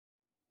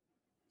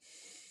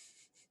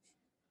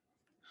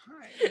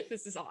Hi.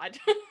 This is odd.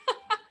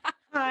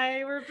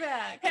 Hi, we're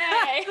back.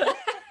 Hey.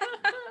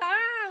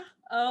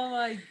 Oh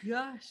my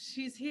gosh,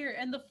 she's here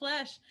in the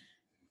flesh.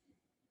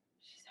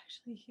 She's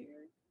actually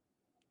here.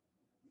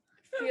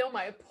 Feel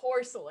my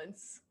porcelain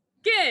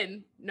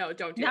skin. No,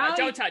 don't do Now that.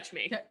 you- Don't touch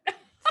me.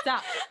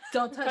 Stop.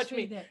 Don't touch Touch me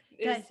me. there.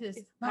 Is- That is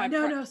is my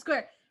my no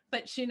square.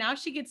 But she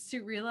gets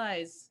to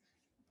realize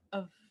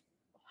of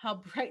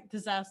how bright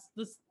this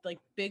like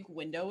big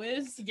window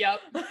is.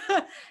 Yep,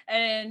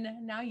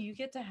 And now you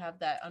get to have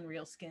that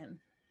unreal skin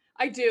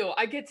I do.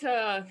 I get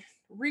to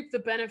reap the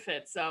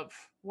benefits of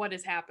what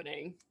is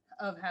happening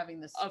of having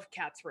this. of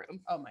Kat's room.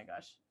 Oh my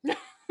gosh.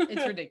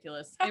 It's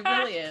ridiculous. It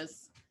really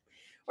is.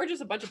 We're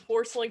just a bunch of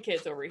porcelain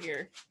kids over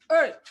here.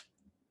 All right.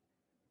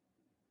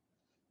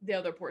 The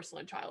other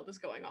porcelain child is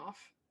going off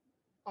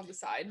on the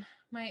side.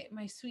 My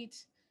sweet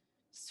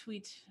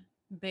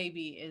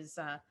baby is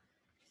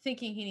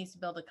thinking he needs to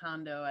build a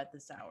condo at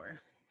this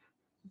hour.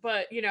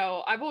 But, you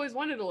know, I've always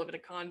wanted to live in a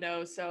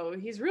condo, so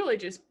he's really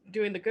just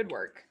doing the good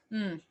work.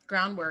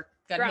 Groundwork.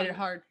 Gotta hit it Groundwork.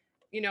 hard.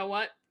 You know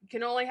what?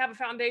 Can only have a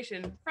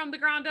foundation from the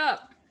ground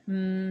up.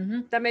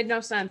 Mm-hmm. That made no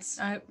sense.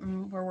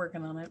 We're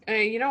working on it.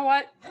 Hey, you know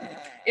what?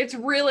 It's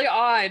really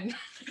odd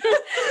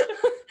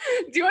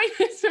doing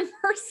this in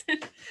person.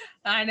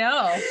 I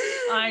know.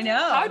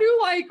 How do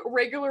like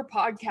regular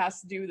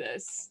podcasts do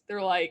this?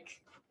 They're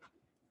like,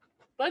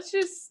 let's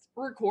just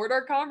record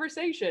our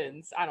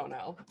conversations. I don't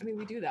know. I mean,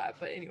 we do that,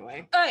 but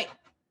anyway. Hey,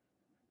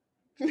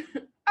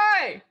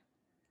 Hey,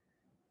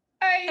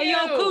 hey, you.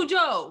 yo,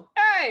 Cujo.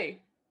 Hey,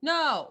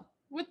 No.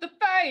 with the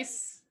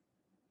face,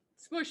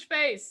 smush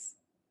face.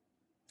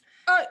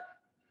 Hey.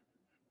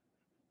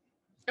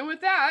 And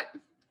with that,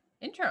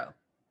 Intro.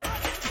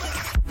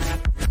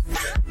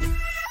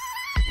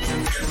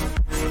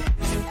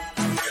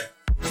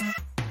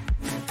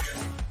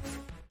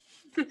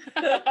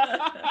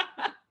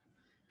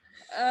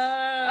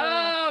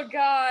 oh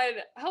God.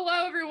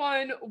 Hello,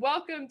 everyone.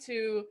 Welcome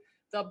to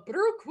the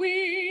Brew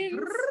Queens.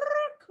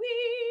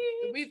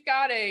 We've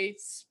got a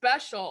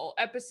special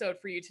episode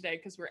for you today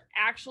because we're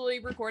actually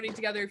recording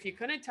together. If you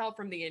couldn't tell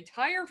from the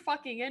entire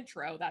fucking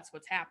intro, that's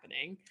what's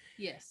happening.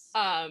 Yes.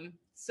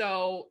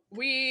 So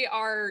we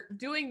are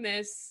doing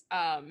this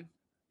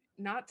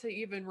not to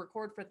even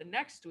record for the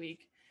next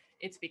week.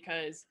 It's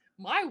because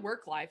my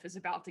work life is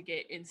about to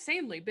get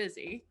insanely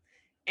busy.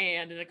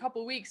 And in a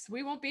couple weeks,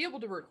 we won't be able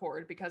to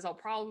record because I'll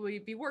probably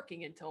be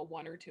working until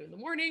 1 or 2 in the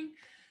morning.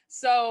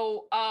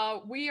 So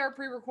we are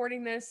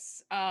pre-recording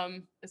this,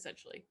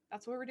 essentially.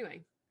 That's what we're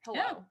doing. Hello.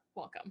 Yeah.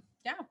 Welcome.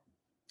 Yeah.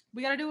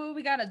 We gotta do what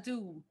we gotta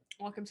do.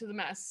 Welcome to the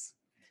mess.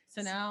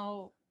 So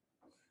now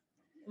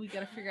we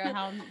gotta figure out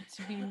how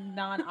to be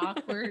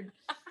non-awkward.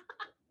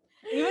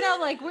 Even though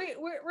like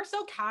we're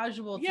so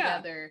casual Yeah.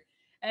 together.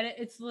 And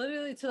it's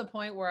literally to the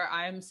point where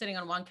I'm sitting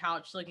on one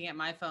couch looking at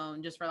my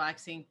phone, just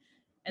relaxing.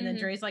 And then Mhm.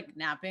 Dre's like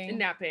napping. And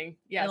napping.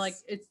 Yes. And like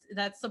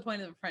that's the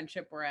point of the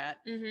friendship we're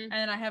at. Mhm. And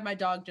then I have my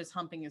dog just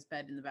humping his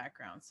bed in the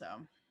background.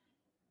 So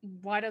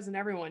Why doesn't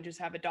everyone just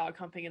have a dog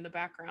humping in the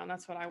background?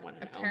 That's what I want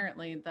to know.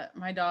 apparently that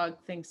my dog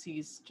thinks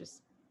he's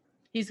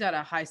got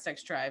a high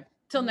sex drive.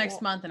 Till next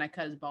Well- month and I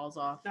cut his balls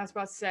off. I was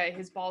about to say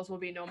his balls will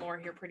be no more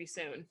here pretty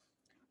soon.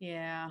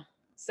 Yeah.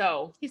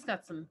 So He's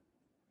got some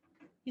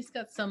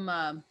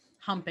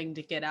humping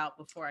to get out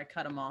before I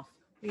cut him off.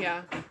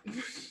 yeah.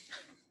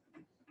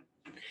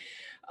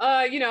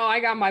 You know, I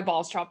got my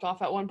balls chopped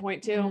off at one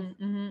point too.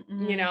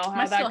 You know how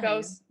Mine's still that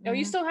goes. hanging. Oh,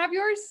 you still have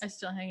yours? I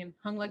still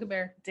hung like a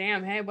bear.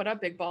 Damn. Hey, what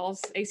up, big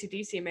balls?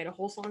 AC/DC made a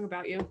whole song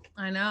about you.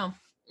 I know.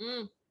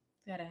 Mm,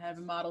 Gotta have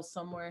a model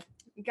somewhere.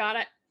 got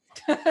it.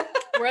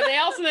 Where the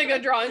else are they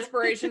gonna draw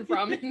inspiration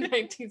from in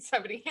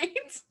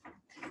 1978?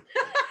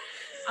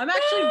 I'm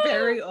actually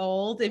very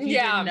old. If you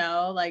Yeah. didn't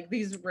know, like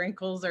these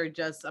wrinkles are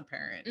just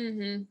apparent.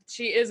 Mm-hmm.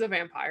 She is a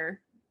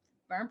vampire.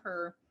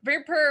 Vampire.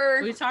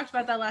 Vampire. We talked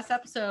about that last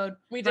episode.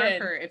 We did.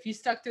 Vampire. If you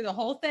stuck through the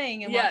whole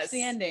thing and watched the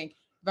Yes. ending,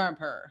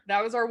 vampire.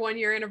 That was our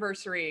 1-year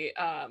anniversary.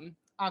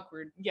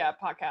 Awkward. Yeah,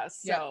 podcast.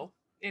 Yep. So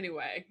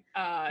anyway,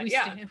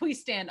 We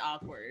stand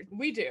awkward.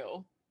 we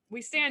do.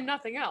 We stand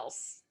nothing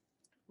else.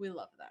 We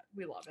love that.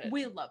 We love it.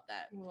 We love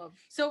that. We love.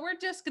 So we're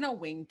just gonna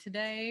wing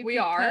today. We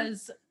are.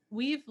 Because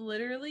we've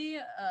literally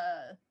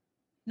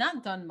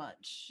not done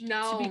much. To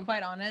No. be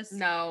quite honest.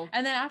 No.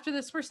 And then after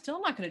this, we're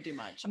still not gonna do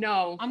much.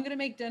 No. I'm gonna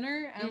make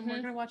dinner and we're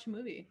Mhm. gonna watch a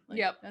movie. Like,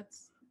 Yep.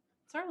 It's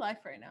our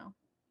life right now.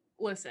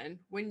 Listen,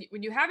 when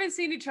you haven't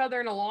seen each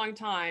other in a long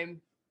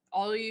time,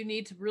 all you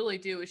need to really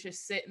do is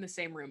just sit in the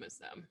same room as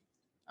them.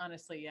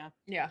 Honestly, yeah.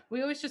 Yeah,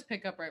 We always just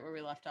pick up right where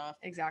we left off.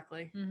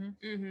 exactly. Mm-hmm.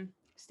 Mm-hmm.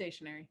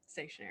 Stationary.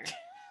 Stationary.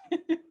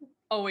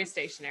 Always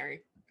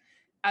stationary.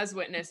 As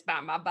witnessed by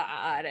my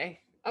body.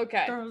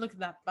 Okay. Girl, look at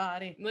that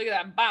body. Look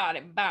at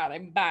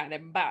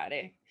that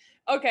body.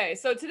 Okay,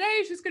 so today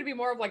is just going to be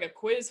more of like a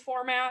quiz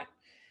format.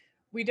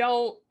 We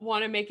don't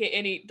want to make it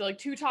any like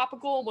too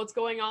topical what's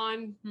going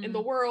on in the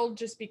world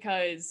just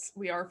because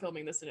we are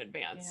filming this in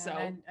advance. Yeah,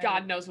 so I-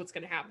 God knows what's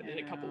going to happen in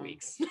a couple Yeah.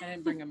 weeks. I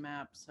didn't bring a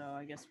map, so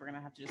I guess we're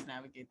gonna have to just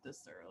navigate this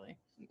thoroughly.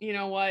 You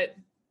know what?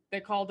 They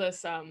called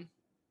us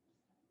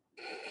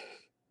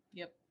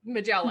Yep.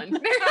 Magellan.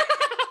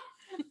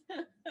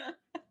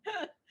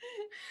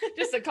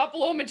 Just a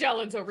couple of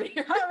Magellans over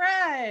here. All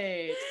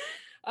right.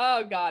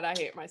 Oh God, I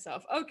hate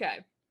myself. Okay.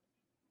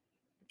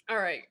 All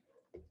right.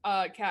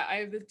 Kat, I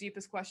have the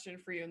deepest question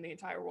for you in the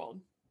entire world.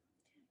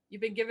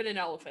 You've been given an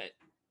elephant.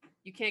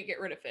 You can't get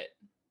rid of it.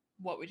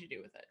 What would you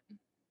do with it?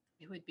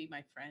 It would be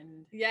my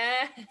friend.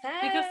 Yeah.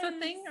 Because the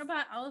thing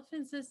about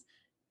elephants is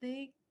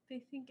they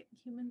think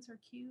humans are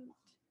cute.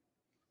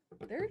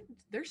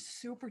 They're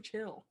super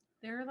chill.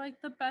 They're like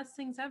the best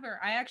things ever.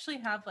 I actually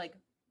have like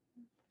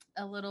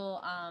a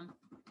little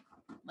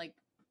like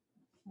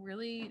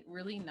really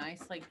really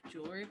nice like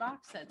jewelry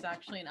box that's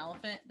actually an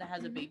elephant that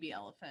has a Mhm. baby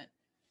elephant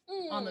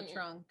on the Mm.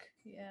 trunk.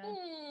 Yeah.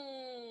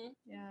 Mm.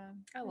 Yeah.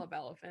 I love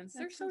elephants.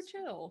 They're That's so so sweet.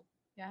 chill.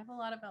 Yeah, I have a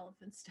lot of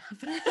elephant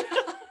stuff.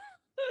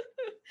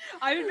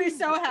 I would be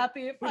so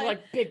happy if With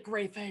like big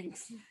gray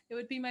things. it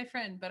would be my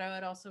friend, but I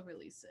would also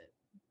release it.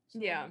 So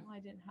Yeah. I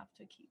didn't have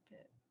to keep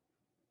it.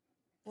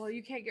 Well,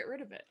 you can't get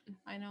rid of it.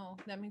 I know.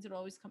 That means it'll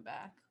always come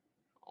back.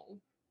 Oh.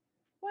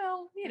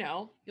 Well,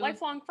 You'll-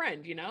 lifelong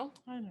friend, I know.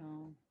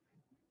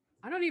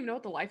 I don't even know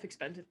what the life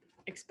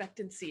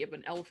expectancy of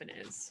an elephant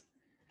is.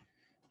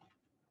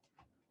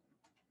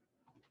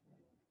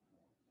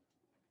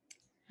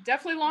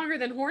 Definitely longer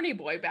than Horny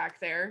Boy back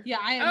there. Yeah,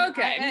 I am.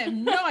 Okay. I have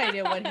no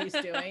idea what he's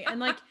doing. And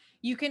like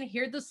you can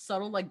hear the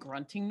subtle like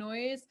grunting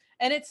noise.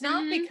 And it's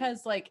not Mhm.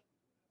 because like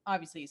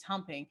obviously he's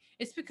humping.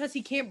 It's because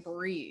he can't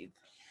breathe.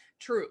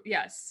 True.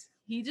 Yes.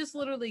 He just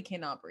literally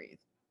cannot breathe.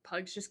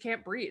 Pugs just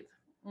can't breathe.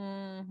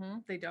 Mm-hmm.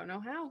 They don't know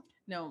how.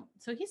 No,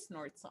 so he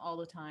snorts all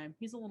the time.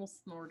 He's a little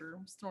snorter,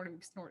 snorting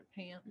snort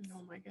pants.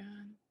 Oh my god.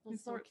 Little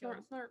He's so snort, snort,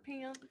 cute. snort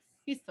pants.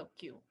 He's so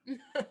cute.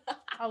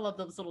 I love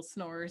those little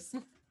snores.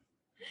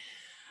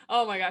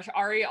 Oh my gosh.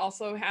 Ari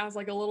also has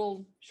like a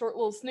short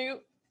little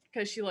snoot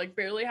because she like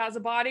barely has a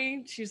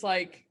body. She's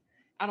like,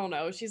 I don't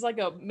know. She's like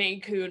a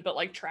Maine Coon, but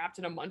like trapped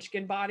in a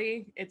munchkin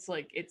body. It's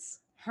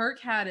Her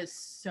cat is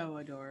so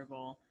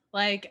adorable.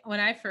 Like when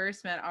I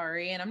first met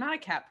Ari, and I'm not a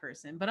cat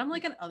person, but I'm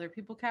like an other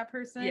people cat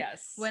person.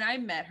 yes. When I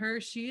met her,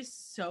 she's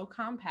so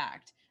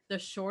compact. The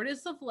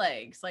shortest of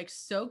legs, like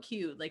so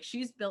cute. Like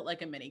she's built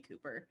like a Mini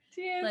Cooper.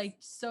 She is. Like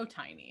so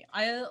tiny.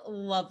 I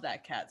love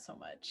that cat so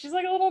much. She's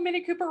like a little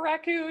Mini Cooper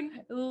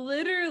raccoon.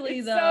 Literally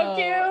It's though.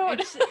 so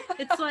cute.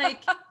 It's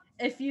like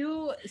if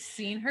you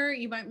seen her,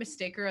 you might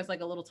mistake her as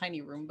like a little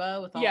tiny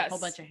Roomba with a whole Yes.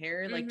 bunch of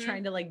hair, like Mhm.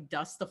 trying to like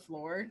dust the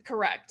floor.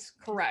 Correct.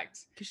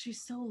 Because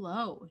she's so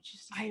low.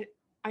 She's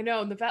I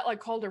know, and the vet like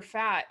called her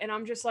fat, and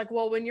I'm just like,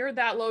 well, when you're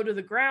that low to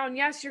the ground,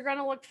 yes, you're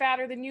gonna look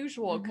fatter than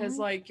usual because Mhm.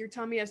 like your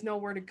tummy has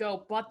nowhere to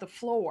go but the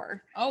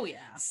floor. oh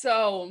yeah.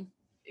 So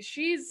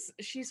she's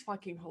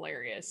fucking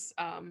hilarious.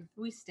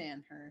 We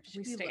stand her.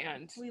 We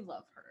stand. We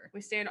love her. We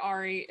stand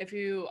Ari. If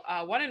you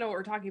want to know what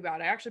we're talking about,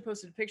 I actually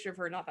posted a picture of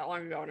her not that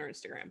long ago on her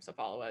Instagram, so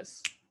follow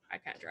us. I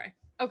can't dry.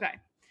 Okay.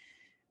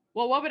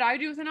 Well, what would I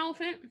do with an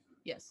elephant?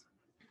 Yes.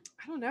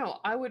 I don't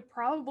know. I would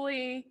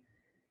probably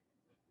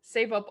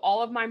save up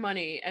all of my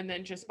money and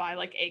then just buy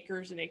like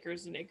acres and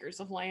acres and acres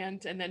of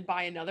land and then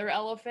buy another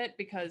elephant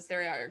because they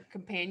are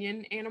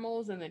companion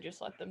animals and then just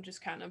let them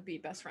just kind of be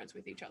best friends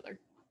with each other.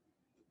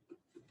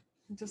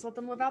 Just let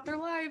them live out their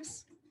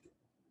lives.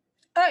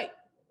 Hey,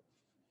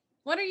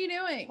 what are you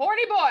doing?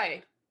 Horny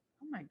boy,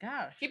 Oh my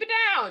gosh. keep it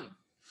down.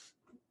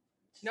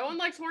 No one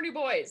likes horny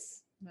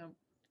boys. No.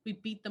 We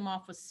beat them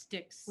off with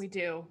sticks. We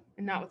do,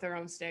 and not with their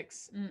own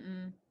sticks.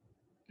 Mm-mm.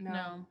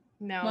 No,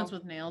 No. Ones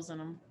with nails in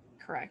them.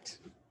 correct.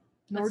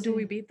 Nor Let's do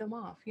we see. beat them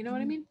off. You know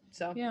what I Mhm. mean?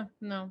 So Yeah,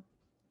 no.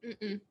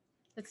 mm-mm.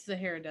 It's the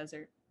Sahara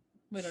Desert.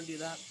 We don't do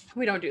that.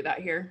 We don't do that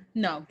here.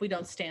 No, we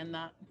don't stand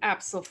that.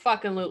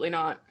 Absolutely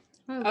not.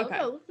 I love Okay.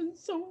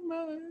 elephants so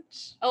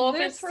much.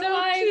 Elephants They're for so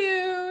life.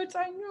 cute.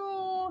 I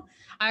know.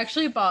 I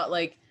actually bought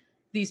like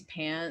these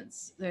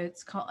pants.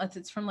 It's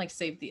from like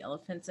Save the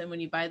Elephants, and when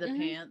you buy the Mhm.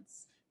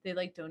 pants, they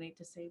like donate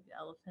to Save the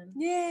Elephants.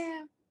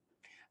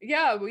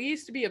 Yeah, we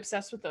used to be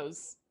obsessed with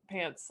those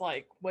pants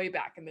like way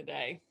back in the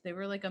day. They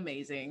were like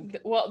amazing.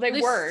 Well, they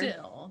were.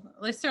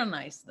 They're still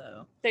nice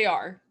though. They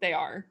are.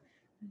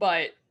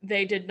 But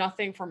they did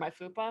nothing for my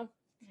fupa.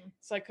 Mm.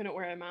 So I couldn't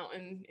wear them out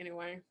in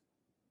anyway.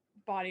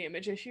 Body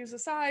image issues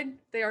aside,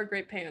 they are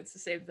great pants to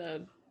save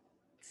the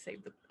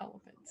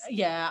elephants.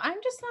 Yeah,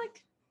 I'm just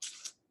like,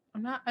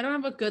 I don't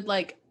have a good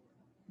like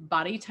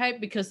body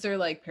type because they're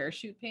like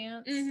parachute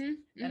pants. And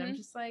I'm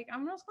just like,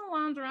 I'm just gonna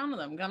lounge around with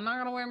them. I'm not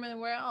gonna wear them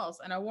anywhere else.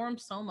 And I wore them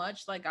so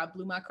much, like I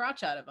blew my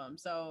crotch out of them.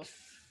 So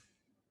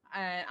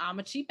I'm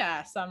a cheap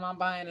ass. I'm not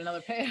buying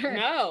another pair.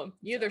 No,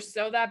 you either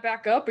sew that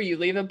back up or you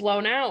leave it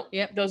blown out.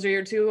 Yep. Those are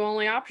your two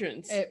only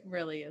options. It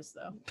really is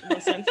though.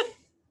 Listen,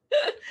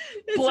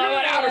 It's blow it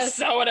really out or is.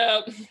 sew it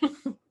up.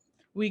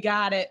 We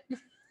got it.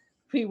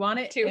 We want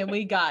it Two. and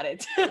we got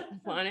it.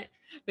 Want it?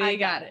 We I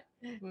got got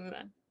it. Move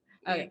on.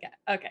 Okay.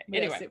 Okay.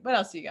 Anyway, What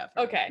else do you got?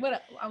 For me? Okay.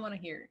 What I want to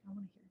hear.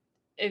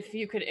 if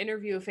you could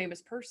interview a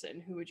famous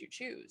person, who would you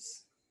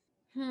choose?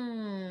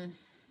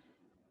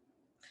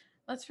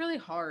 That's really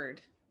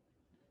hard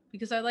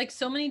because I like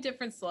so many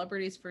different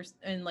celebrities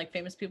and like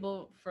famous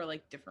people for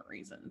like different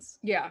reasons.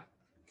 Yeah.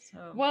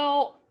 So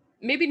Well,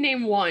 maybe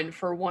name one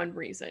for one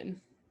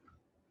reason.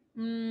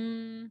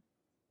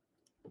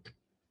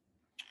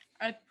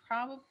 I'd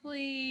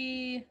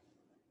probably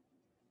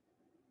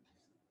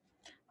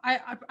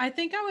I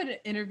think I would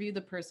interview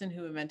the person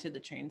who invented the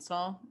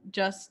chainsaw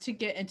just to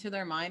get into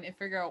their mind and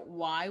figure out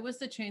why was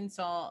the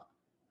chainsaw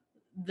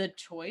the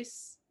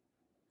choice.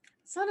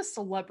 It's not a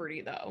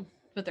celebrity though.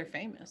 But they're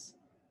famous.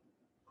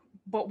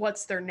 But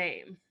what's their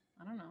name?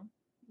 I don't know.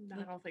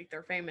 I don't think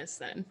they're famous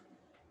then.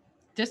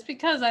 Just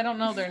because I don't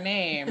know their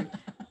name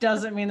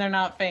doesn't mean they're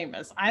not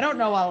famous. I don't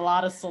know a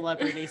lot of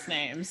celebrities'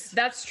 names.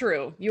 That's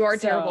true. You are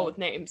terrible with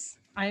names.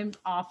 I'm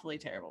awfully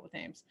terrible with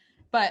names.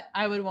 But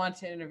I would want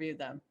to interview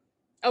them.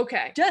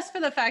 Okay. Just for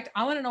the fact,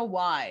 I want to know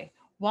why.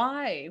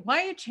 Why?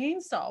 Why a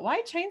chainsaw? Why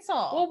a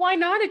chainsaw? Well, why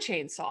not a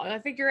chainsaw? I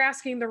think you're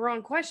asking the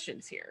wrong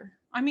questions here.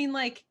 I mean,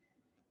 like,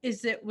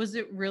 was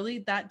it really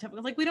that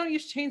difficult? Like, we don't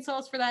use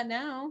chainsaws for that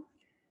now.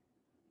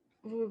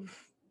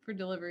 Oof. For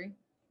delivery.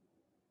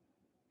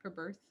 For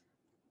birth.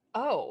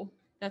 Oh.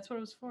 That's what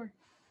it was for.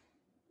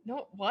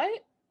 No,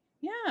 what?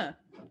 Yeah.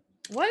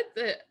 What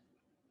the?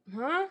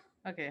 Huh?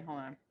 Okay, hold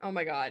on. Oh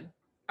my God.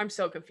 I'm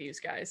so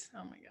confused, guys.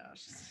 Oh my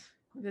gosh.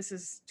 This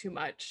is too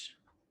much.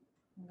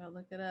 I'm gonna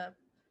look it up.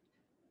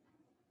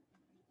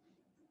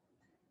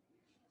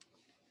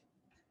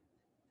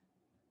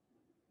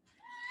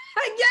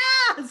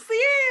 Yeah,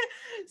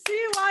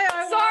 see why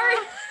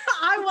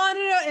I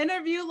wanted to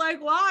interview,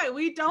 like, why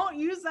we don't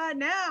use that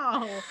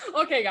now.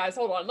 Okay, guys,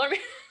 hold on. Let me.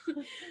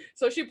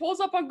 So she pulls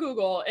up on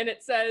Google and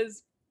it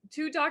says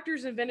 2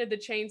 doctors invented the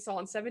chainsaw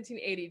in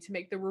 1780 to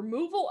make the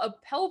removal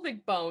of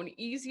pelvic bone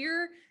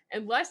easier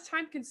and less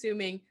time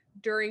consuming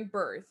during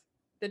birth.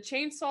 The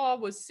chainsaw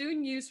was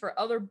soon used for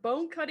other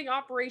bone cutting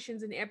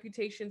operations and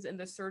amputations in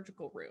the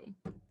surgical room.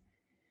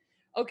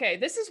 Okay,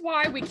 this is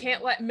why we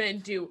can't let men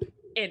do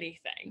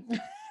anything.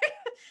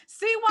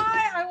 See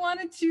why I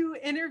wanted to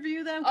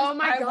interview them? Oh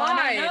my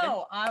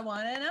God. I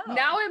want to know.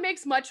 Now it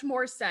makes much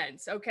more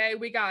sense. Okay,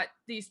 we got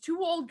these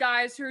 2 old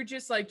guys who are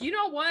just like, you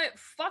know what?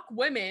 Fuck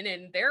women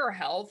and their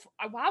health.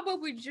 Why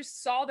would we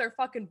just saw their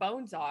fucking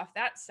bones off?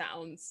 That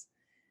sounds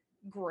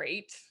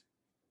great.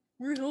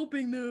 We're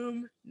helping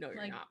them. No,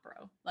 you're not,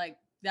 bro. Like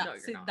that. No,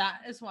 see,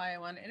 that is why I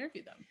want to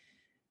interview them.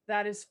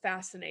 That is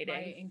fascinating.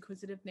 My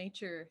inquisitive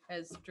nature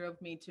has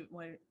drove me to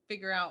want to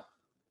figure out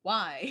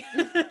why.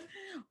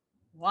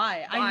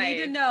 Why? I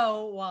need to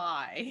know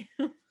why.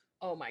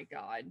 Oh my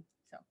God.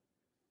 So,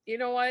 you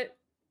know what?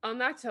 On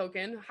that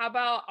token, how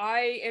about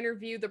I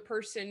interview the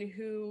person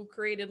who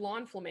created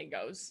lawn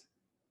flamingos?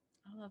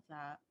 I love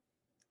that.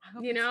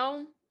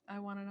 I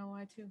want to know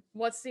why too.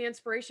 What's the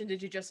inspiration?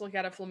 Did you just look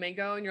at a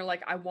flamingo and you're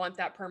like, I want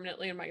that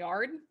permanently in my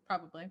yard?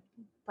 Probably.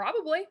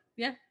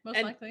 Yeah,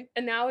 most likely.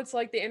 And now it's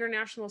like the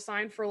international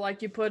sign for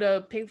like you put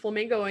a pink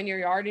flamingo in your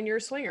yard and you're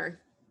a swinger.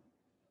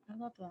 I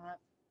love that.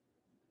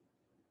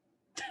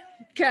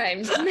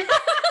 Okay.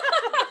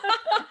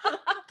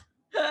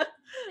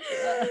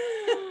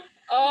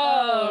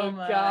 Oh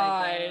my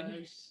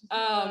God.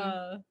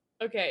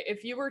 Okay,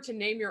 if you were to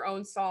name your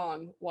own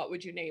song, what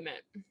would you name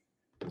it?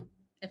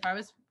 If I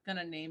was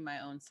gonna name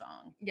my own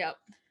song, yep,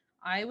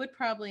 I would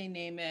probably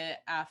name it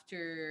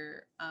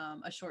after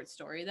a short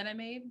story that I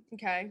made.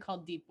 Okay,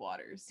 called Deep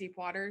Waters. Deep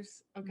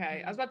Waters.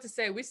 Okay, I was about to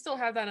say we still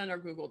have that on our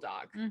Google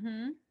Doc.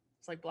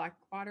 It's like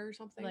Blackwater or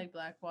something. Like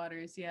Black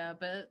Waters, yeah,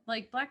 but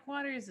like Black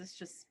Waters is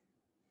just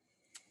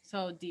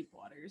so Deep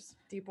Waters.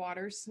 Deep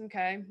Waters.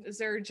 Okay, is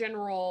there a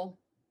general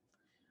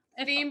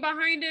theme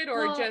behind it,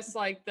 or just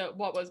like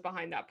what was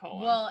behind that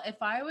poem? Well,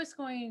 if I was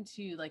going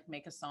to like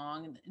make a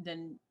song,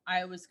 then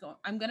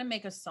I'm gonna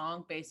make a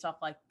song based off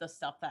like the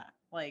stuff that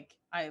like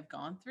I have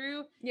gone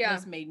through. Yeah,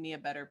 has made me a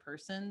better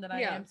person than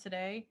I am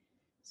today.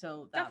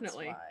 So that's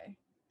why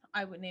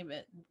I would name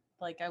it.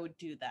 Like I would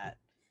do that.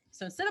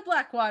 So instead of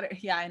Blackwater,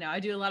 yeah, I know I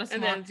do a lot of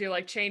and then do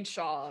like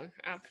Chainsaw.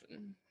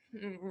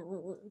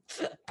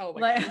 Oh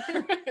my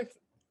God.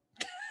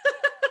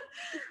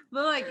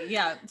 But like,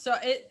 yeah, so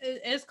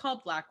it is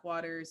called Black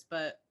Waters,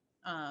 but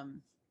I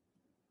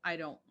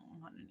don't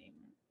want to name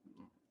it.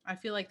 I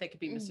feel like that could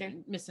be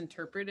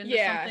misinterpreted into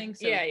something.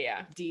 So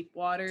yeah. Deep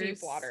Waters. Deep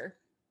Water.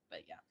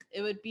 But yeah,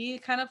 it would be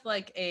kind of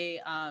like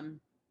a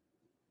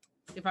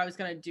if I was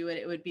gonna do it,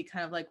 it would be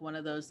kind of like one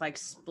of those like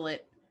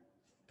split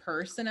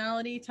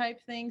personality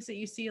type things that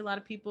you see a lot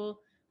of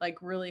people like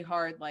really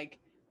hard like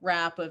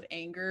rap of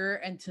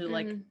anger into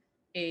like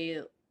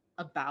a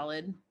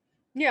ballad.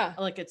 Yeah,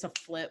 like it's a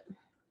flip.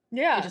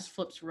 Yeah, it just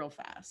flips real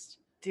fast.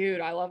 Dude,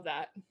 I love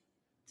that.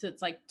 So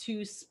it's like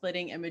 2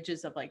 splitting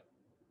images of like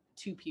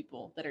 2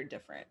 people that are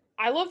different.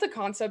 I love the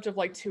concept of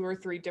like 2 or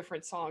 3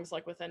 different songs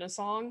like within a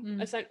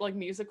song, like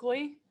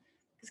musically,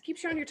 because it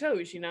keeps you on your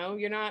toes.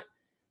 You're not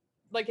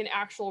like an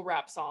actual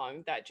rap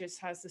song that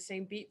just has the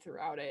same beat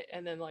throughout it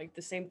and then like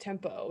the same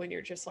tempo, and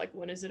you're just like,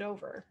 when is it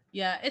over?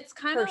 Yeah, it's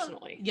kind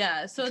personally.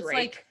 Yeah, so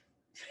Drake.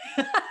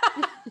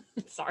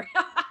 It's like sorry.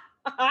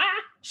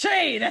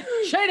 Shade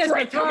is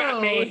Right, come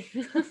at me.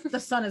 The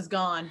sun is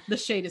gone. The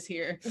shade is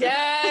here.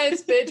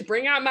 Yes, bitch,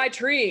 bring out my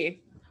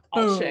tree.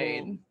 All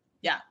shade.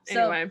 Yeah.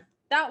 So Anyway,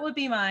 that would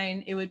be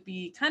mine. It would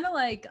be kind of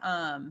like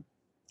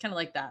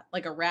that,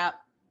 like a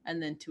rap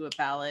and then to a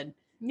ballad,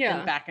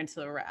 then back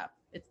into a rap.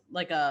 It's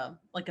like a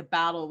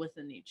battle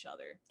within each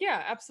other.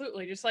 Yeah,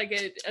 absolutely. Just like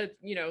it,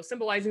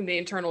 symbolizing the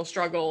internal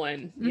struggle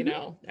and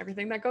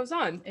everything that goes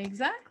on.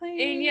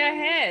 Exactly. In your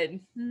head.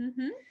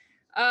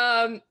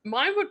 Mm-hmm.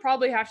 Mine would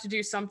probably have to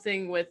do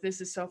something with,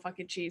 this is so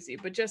fucking cheesy,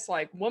 but just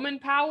like woman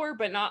power,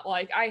 but not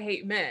like I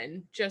hate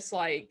men. Just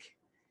like,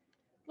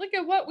 look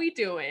at what we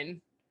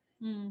doing.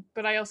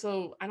 But I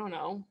don't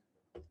know.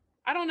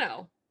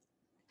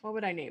 What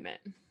would I name it?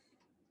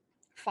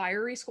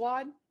 Fiery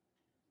Squad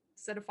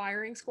instead of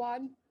Firing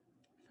Squad.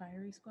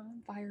 Fiery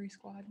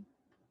Squad.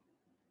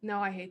 No,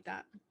 I hate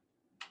that.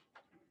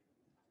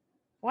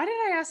 Why did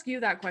I ask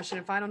you that question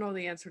if I don't know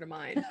the answer to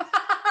mine?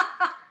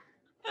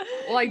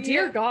 Like,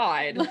 dear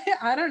God.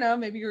 I don't know.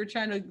 Maybe you were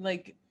trying to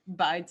like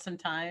bide some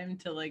time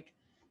to like.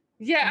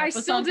 Yeah, I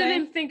still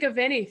didn't think of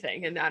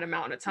anything in that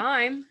amount of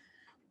time.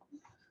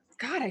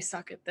 God, I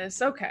suck at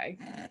this. Okay.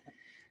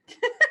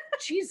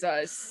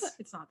 Jesus.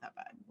 It's not that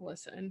bad.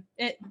 Listen.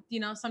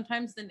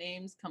 Sometimes the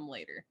names come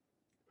later.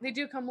 They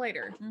do come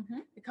later. Mm-hmm.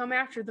 They come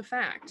after the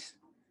fact.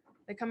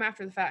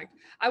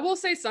 I will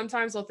say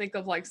sometimes I'll think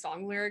of like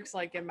song lyrics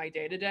like in my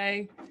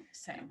day-to-day.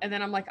 Same. And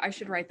then I'm like, I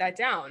should write that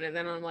down. And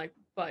then I'm like,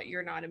 but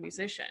you're not a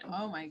musician.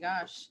 Oh my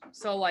gosh.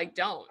 So like,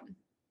 don't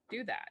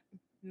do that.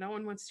 No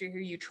one wants to hear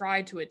you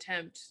try to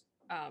attempt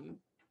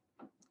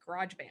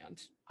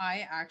GarageBand.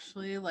 I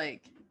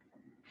actually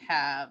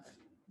have.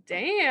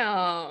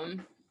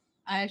 Damn.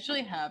 I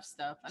actually have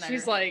stuff. And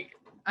she's like,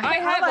 I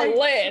have a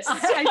list.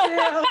 I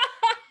do.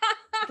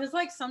 Because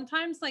like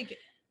sometimes like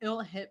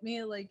it'll hit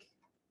me like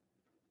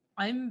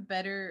I'm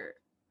better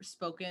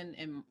spoken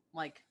in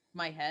like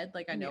my head.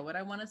 Like I know what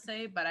I want to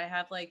say, but I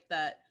have like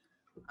that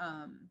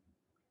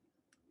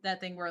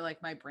thing where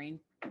like my brain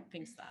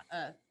thinks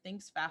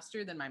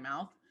faster than my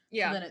mouth.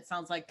 Yeah. So then it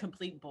sounds like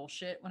complete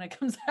bullshit when it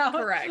comes out.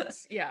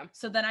 Correct. Yeah.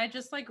 So then I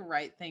just like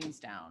write things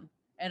down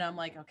and I'm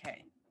like,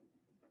 okay,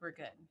 we're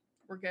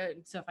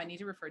good. So if I need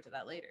to refer to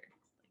that later,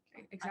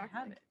 like, exactly. I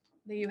have it.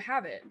 Then you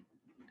have it.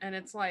 And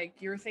it's like,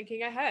 you're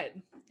thinking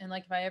ahead. And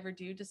like, if I ever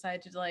do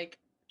decide to like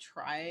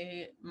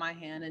try my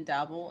hand and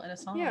dabble in a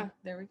song,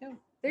 there we go.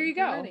 There you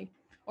go. Ready.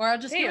 Or I'll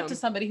just give it to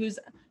somebody who's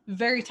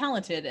very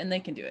talented and they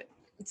can do it.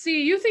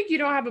 See, you think you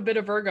don't have a bit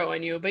of Virgo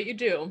in you, but you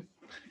do.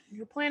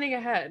 You're planning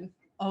ahead.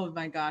 Oh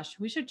my gosh.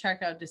 We should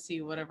check out to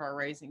see what of our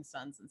rising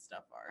suns and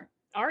stuff are.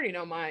 I already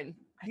know mine.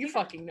 You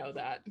fucking know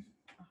that.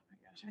 Oh my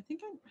gosh. I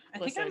think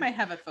I might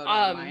have a photo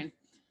of mine.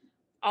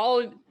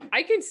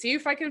 I can see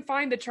if I can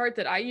find the chart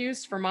that I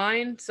used for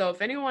mine. So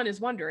if anyone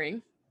is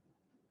wondering,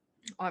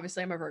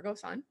 obviously I'm a Virgo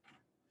sun.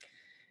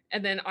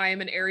 And then I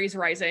am an Aries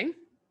rising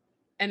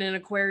and an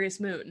Aquarius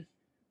moon.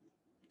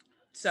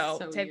 So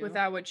take with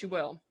that what you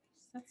will.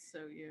 That's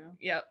so you.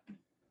 Yep.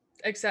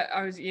 Except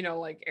I was,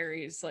 like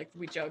Aries, like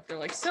we joke, they're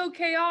like so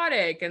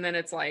chaotic. And then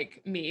it's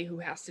like me who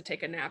has to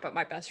take a nap at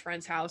my best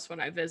friend's house when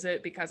I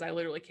visit because I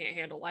literally can't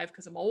handle life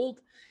because I'm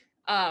old.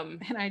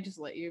 And I just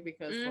let you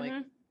because like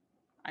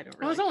I don't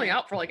really I was only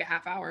out for like a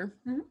half hour.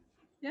 Mm-hmm.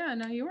 Yeah,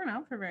 no, you weren't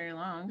out for very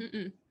long.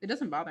 Mm-mm. It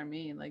doesn't bother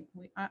me. Like,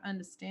 I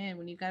understand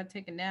when you got to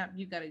take a nap,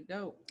 you got to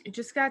go. You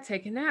just got to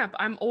take a nap.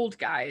 I'm old,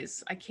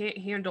 guys. I can't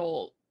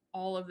handle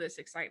all of this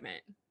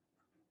excitement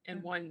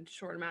in one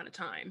short amount of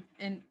time.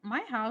 And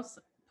my house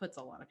puts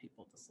a lot of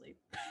people to sleep.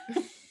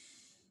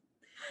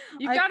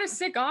 You've got a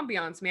sick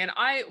ambiance, man.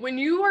 When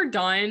you are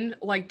done,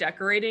 like,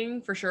 decorating,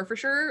 for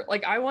sure,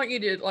 like, I want you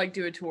to, like,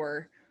 do a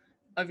tour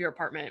of your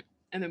apartment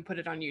and then put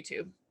it on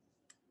YouTube.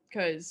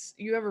 Because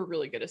you have a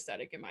really good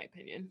aesthetic, in my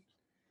opinion.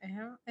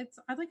 Yeah,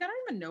 I don't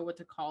even know what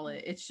to call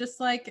it. It's just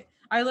like,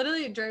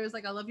 Dre was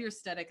like, I love your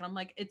aesthetic. And I'm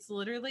like, it's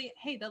literally,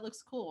 hey, that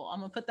looks cool. I'm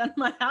going to put that in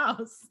my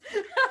house.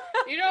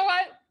 You know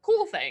what?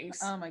 Cool things.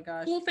 Oh my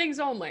gosh. Cool things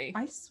only.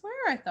 I swear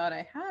I thought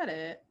I had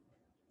it.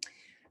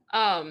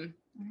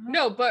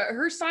 No, but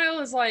her style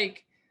is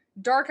like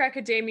dark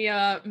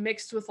academia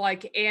mixed with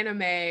like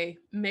anime,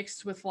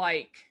 mixed with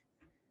like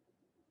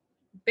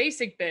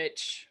basic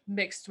bitch,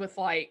 mixed with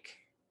like,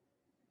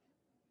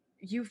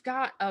 you've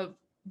got a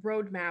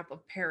roadmap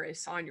of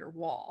Paris on your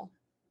wall.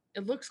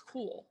 It looks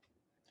cool.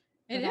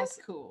 It is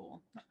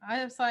cool.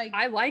 I was like,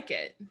 I like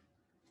it,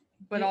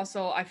 but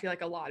also I feel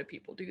like a lot of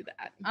people do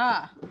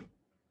that.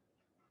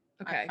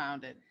 Okay. I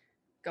found it.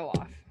 Go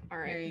off. All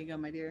right. There you go,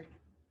 my dear.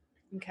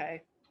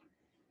 Okay.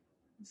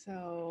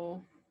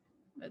 So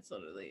that's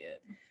literally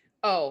it.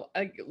 Oh,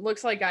 it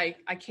looks like I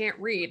can't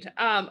read.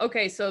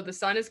 Okay. So the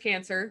sun is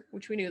Cancer,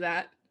 which we knew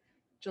that.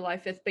 July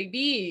 5th,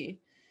 baby.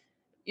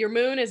 Your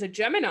moon is a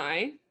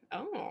Gemini.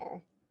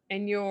 Oh.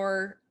 And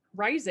your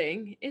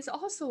rising is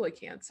also a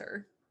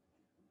Cancer.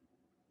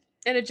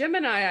 And a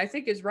Gemini, I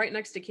think, is right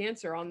next to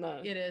Cancer on the...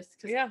 It is.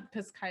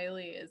 Because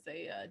Kylie is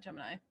a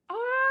Gemini. Ah,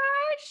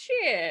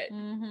 shit.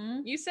 Mm-hmm.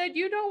 You said,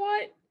 you know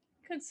what?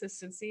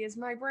 Consistency is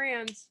my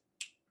brand.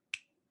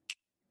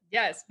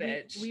 Yes,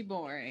 bitch. We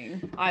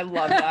boring. I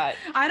love that.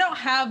 I don't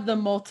have the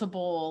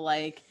multiple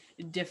like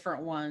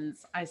different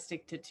ones. I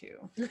stick to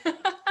 2.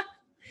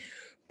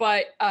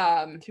 But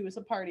 2 is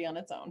a party on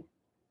its own.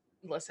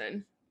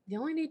 listen, you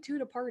only need 2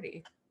 to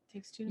party.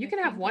 Takes 2 to You make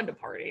can have one 1 go. to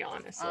party,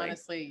 honestly.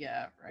 Honestly,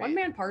 yeah, right.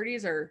 One-man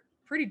parties are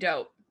pretty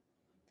dope.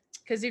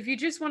 Because if you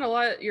just want to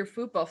let your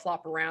fupa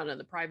flop around in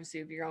the privacy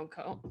of your own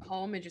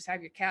home and just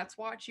have your cats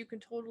watch, you can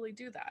totally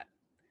do that.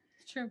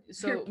 True.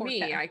 So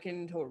I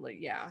can totally,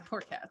 yeah.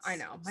 Poor cats. I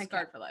know. My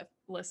scarred for life.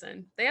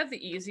 Listen, they have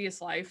the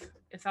easiest life.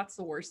 If that's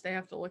the worst they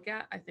have to look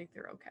at, I think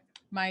they're okay.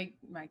 My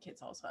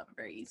kids also have a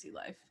very easy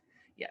life.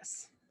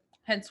 Yes.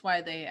 Hence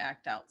why they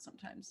act out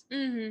sometimes.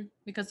 Mm-hmm.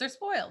 Because they're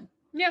spoiled.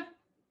 Yeah.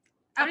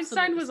 Absolutely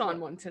Einstein was spoiled. on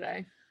one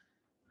today.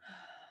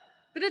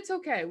 But it's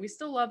okay. We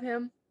still love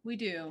him. We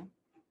do.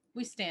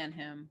 We stan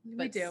him. We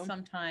But do.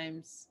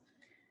 sometimes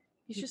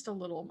He's just a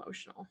little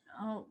emotional.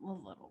 oh, a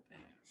little bit.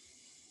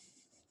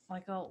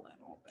 Like a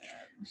little bit.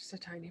 Just a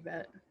tiny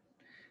bit.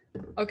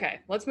 Okay,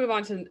 let's move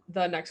on to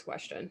the next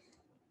question.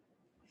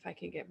 If I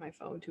can get my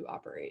phone to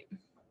operate.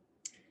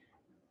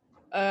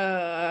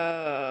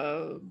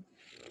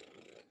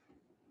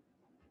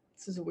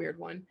 This is a weird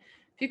one.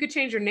 If you could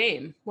change your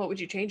name, what would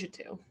you change it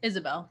to?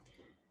 Isabel.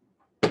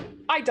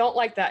 I don't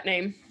like that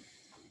name.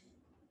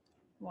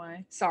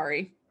 Why?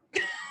 Sorry.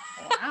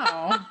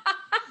 Wow.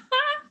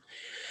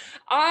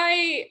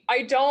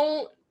 I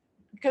don't,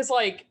 because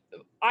like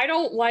I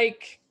don't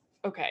like,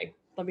 okay,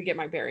 let me get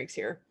my bearings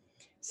here.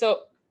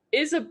 So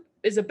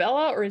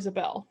Isabella or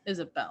Isabel?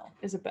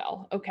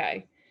 Isabel.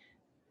 Okay.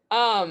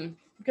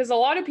 Because a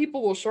lot of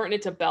people will shorten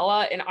it to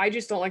Bella, and I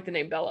just don't like the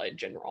name Bella in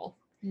general.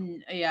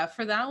 Yeah,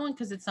 for that one,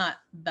 because it's not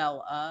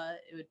Bella,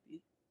 it would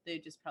be,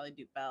 they'd just probably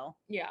do Belle.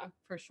 Yeah.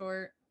 For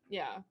short.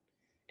 Yeah.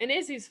 And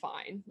Izzy's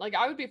fine. Like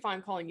I would be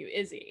fine calling you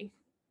Izzy.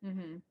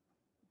 Mm-hmm.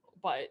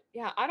 But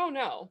yeah, I don't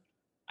know.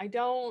 I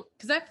don't,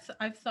 because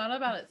I've thought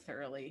about it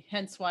thoroughly,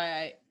 hence why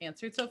I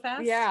answered so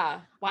fast.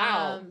 Yeah.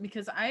 Wow.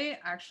 Because I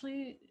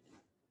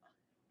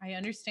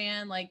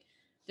understand like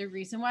the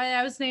reason why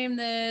I was named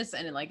this,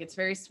 and like it's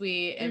very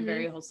sweet and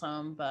very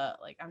wholesome, but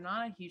like I'm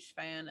not a huge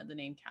fan of the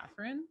name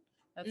Catherine.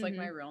 That's like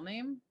my real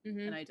name,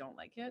 and I don't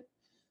like it.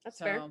 That's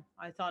fair.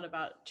 I thought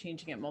about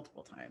changing it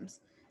multiple times,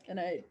 and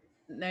I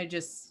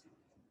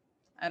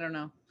don't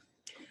know.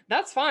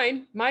 That's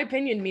fine. My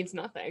opinion means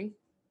nothing.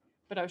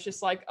 But I was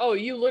just like, oh,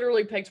 you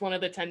literally picked one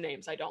of the 10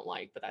 names I don't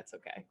like, but that's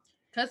okay.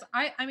 Because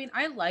I mean,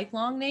 I like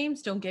long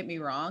names. Don't get me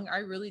wrong. I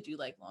really do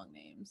like long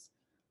names.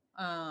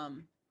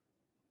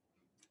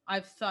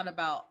 I've thought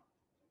about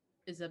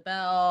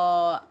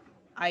Isabel,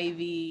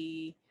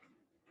 Ivy,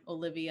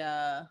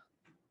 Olivia.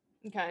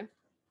 Okay.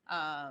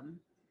 And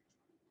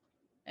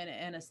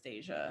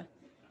Anastasia.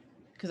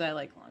 Because I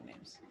like long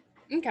names.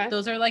 Okay.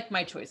 Those are like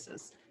my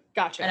choices.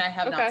 Gotcha. And I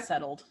have not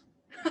settled.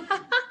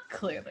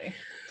 Clearly.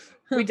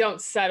 We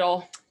don't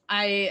settle.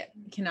 I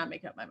cannot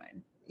make up my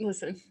mind.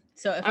 Listen.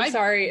 So if I'm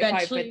sorry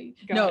eventually,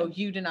 if no,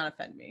 you did not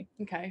offend me.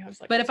 Okay. I was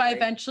like, but if I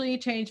eventually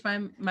change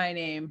my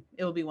name,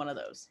 it will be one of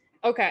those.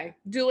 Okay.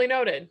 Duly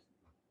noted.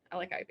 I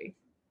like Ivy.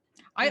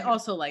 I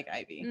also like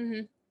Ivy.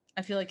 Mm-hmm.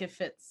 I feel like it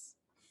fits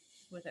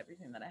with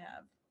everything that I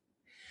have.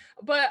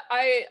 But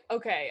I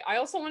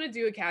also want to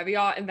do a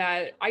caveat in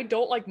that I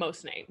don't like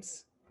most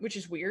names, which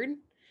is weird.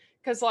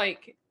 Cause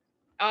like,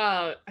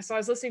 so I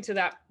was listening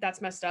to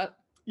That's Messed Up.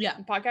 Yeah.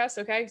 Podcast.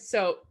 Okay.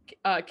 So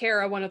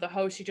Kara, one of the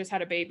hosts, she just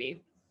had a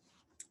baby.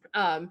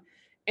 And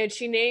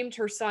she named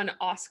her son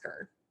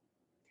Oscar.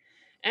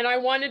 And I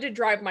wanted to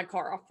drive my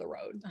car off the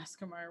road.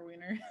 Oscar Mayer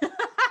Wiener.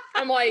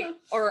 I'm like,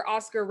 or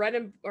Oscar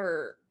Redden,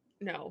 or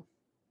no,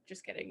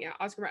 just kidding. Yeah,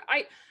 Oscar.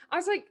 I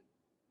was like,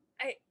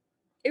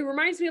 it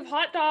reminds me of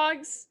hot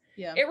dogs.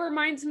 Yeah. It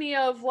reminds me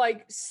of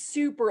like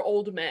super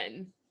old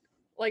men.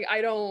 Like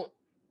I don't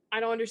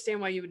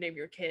understand why you would name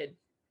your kid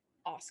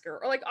Oscar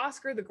or like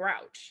Oscar the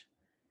Grouch.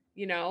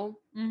 You know,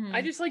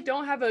 I just like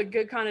don't have a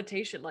good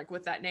connotation like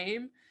with that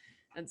name.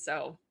 And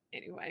so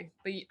anyway,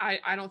 but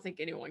I don't think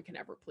anyone can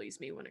ever please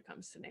me when it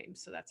comes to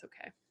names. So that's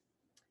okay.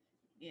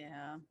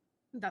 Yeah.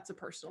 That's a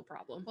personal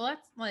problem. Well,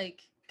 that's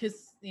like,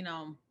 cause you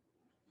know,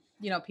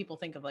 people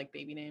think of like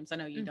baby names. I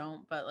know you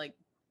don't, but like,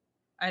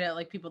 I know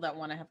like people that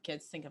want to have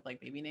kids think of like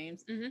baby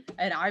names.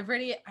 And I've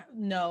already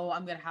know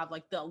I'm going to have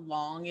like the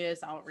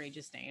longest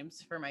outrageous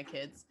names for my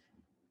kids.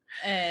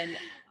 And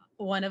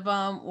one of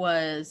them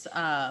was,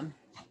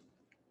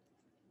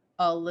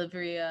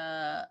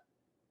 Olivia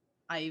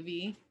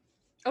Ivy.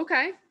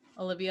 Okay.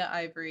 Olivia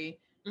Ivory.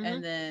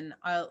 And then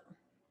I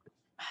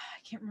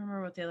can't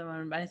remember what the other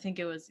one, but I think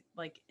it was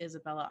like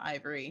Isabella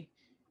Ivory.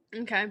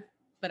 Okay.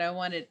 But I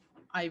wanted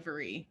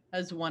Ivory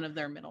as one of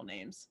their middle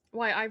names.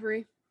 Why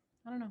Ivory?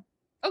 I don't know.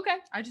 Okay.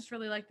 I just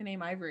really like the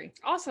name Ivory.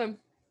 Awesome.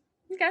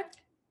 Okay.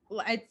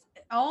 It's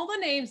all the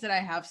names that I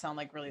have sound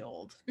like really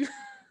old.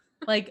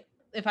 Like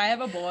if I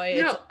have a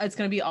boy, it's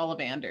going to be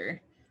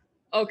Ollivander.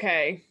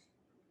 Okay.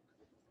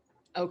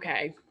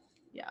 Okay.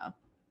 Yeah.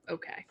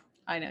 Okay.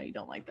 I know you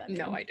don't like that name.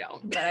 No, I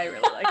don't. But I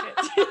really like it.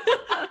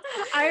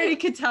 I already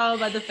could tell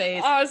by the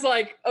face. I was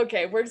like,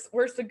 okay,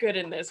 where's the good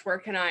in this? Where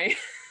can I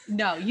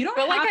No, you don't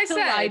But like have I to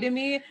lie said- to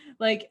me.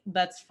 Like,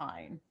 that's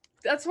fine.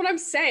 That's what I'm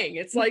saying.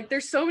 It's like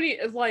there's so many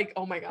like,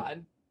 oh my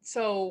God.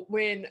 So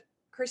when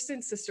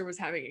Kristen's sister was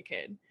having a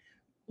kid,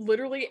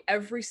 literally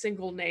every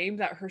single name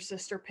that her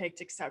sister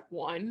picked except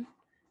one,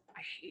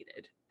 I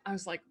hated. I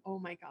was like, oh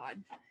my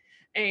God.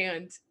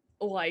 And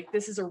like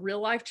this is a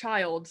real life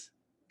child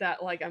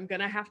that like I'm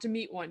gonna have to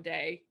meet one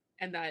day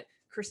and that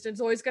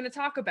Kristen's always gonna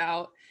talk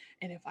about.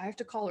 And if I have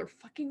to call her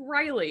fucking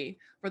Riley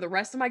for the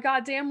rest of my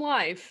goddamn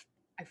life,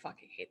 I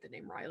fucking hate the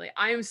name Riley.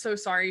 I am so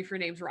sorry if your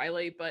name's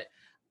Riley, but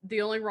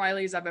the only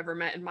Rileys I've ever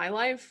met in my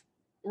life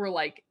were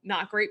like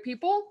not great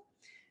people.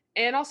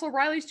 And also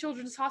Riley's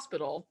Children's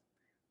Hospital,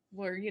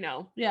 where, you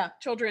know, Yeah.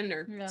 children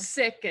are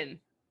sick and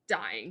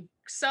dying.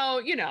 So,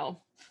 you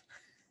know,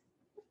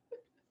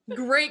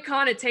 great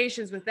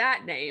connotations with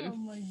that name. Oh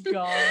my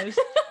gosh.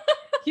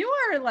 You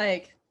are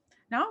like,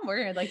 now I'm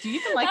worried. Like, do you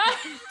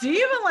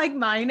even like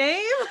my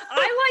name?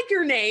 I like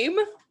your name.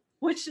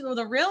 Which,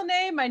 the real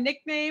name, my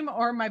nickname,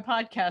 or my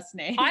podcast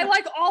name? I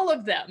like all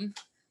of them.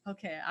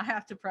 Okay, I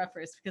have to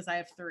preface because I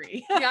have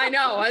 3. Yeah, I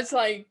know. It's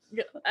like,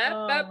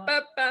 Oh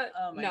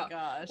my no.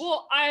 gosh.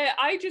 Well,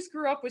 I just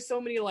grew up with so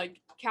many like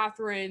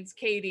Catherines,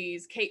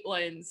 Katies,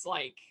 Caitlins,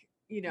 like,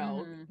 you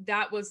know,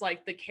 that was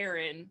like the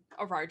Karen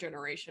of our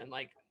generation.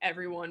 Like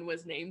everyone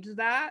was named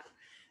that.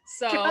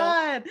 So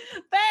God,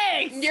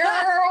 thanks. You're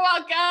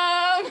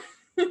welcome.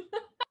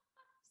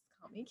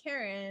 Call me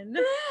Karen.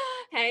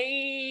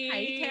 Hey.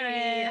 Hi,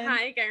 Karen.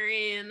 Hi,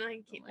 Karen. Hi,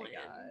 Caitlin. Oh my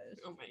gosh.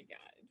 Oh my God.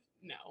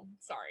 No,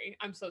 sorry.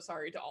 I'm so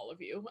sorry to all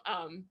of you.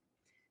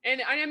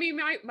 And I mean,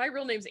 my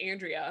real name's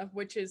Andrea,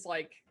 which is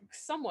like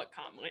somewhat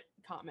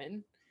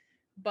common,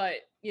 but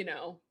you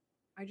know,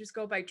 I just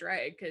go by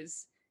Dre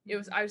because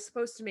I was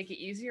supposed to make it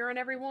easier on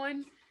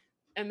everyone,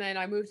 and then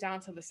I moved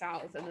down to the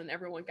South, and then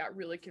everyone got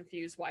really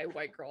confused why a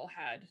white girl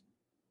had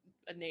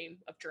a name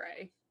of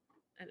Dre,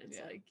 and it's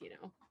like, you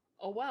know,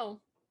 oh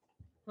well.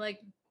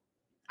 Like,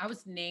 I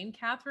was named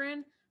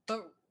Catherine,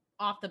 but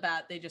off the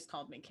bat they just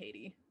called me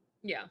Katie.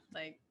 Yeah,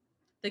 like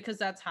because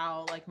that's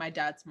how like my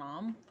dad's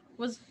mom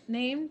was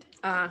named.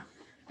 And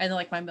then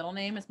like my middle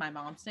name is my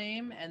mom's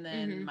name, and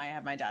then I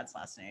have my dad's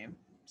last name.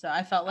 So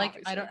I felt like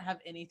obviously I don't have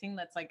anything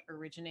that's like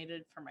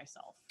originated for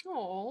myself.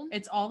 Oh,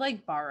 it's all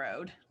like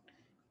borrowed.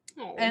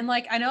 Oh. And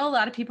like I know a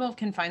lot of people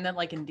can find that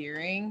like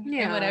endearing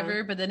and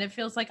whatever, but then it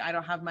feels like I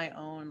don't have my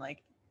own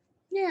like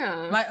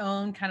my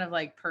own kind of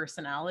like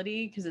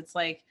personality, because it's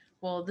like,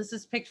 well, this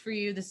is picked for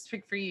you, this is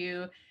picked for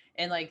you,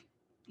 and like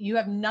you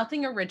have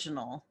nothing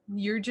original.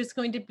 You're just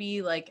going to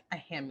be like a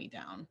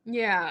hand-me-down.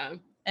 Yeah.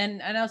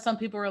 And I know some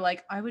people were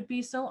like, I would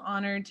be so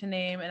honored to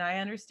name, and I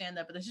understand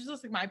that, but this is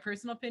just like my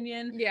personal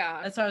opinion. Yeah.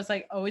 That's why I was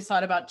like, always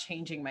thought about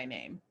changing my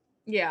name.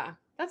 Yeah,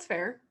 that's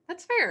fair.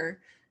 That's fair.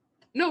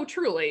 No,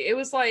 truly. It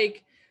was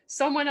like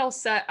someone else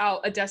set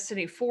out a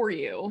destiny for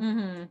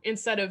you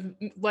instead of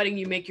letting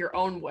you make your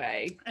own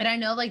way. And I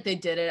know like they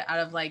did it out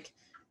of like,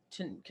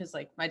 because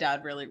like my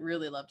dad really,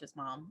 really loved his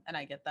mom, and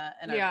I get that.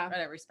 And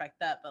I respect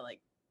that, but like,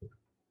 I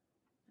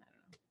don't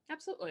know.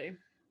 Absolutely.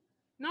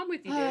 No, I'm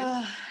with you,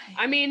 dude.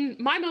 I mean,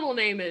 my middle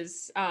name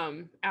is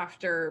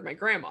after my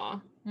grandma,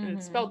 and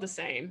it's spelled the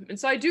same. And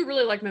so I do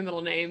really like my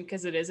middle name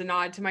because it is a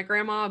nod to my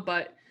grandma.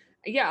 But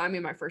yeah, I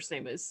mean, my first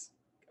name is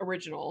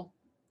original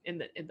in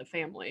the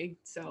family.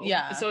 So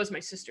yeah, so is my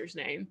sister's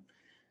name.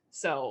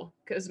 So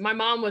because my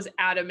mom was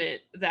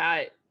adamant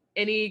that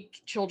any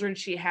children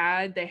she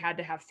had, they had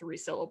to have 3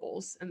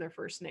 syllables in their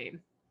first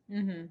name.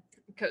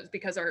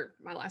 Because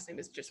my last name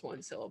is just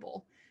 1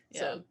 syllable. Yeah.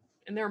 So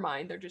in their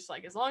mind, they're just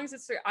like, as long as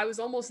it's, I was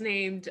almost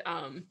named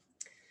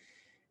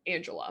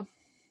Angela.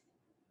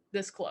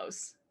 This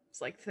close.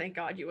 It's like, thank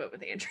God you went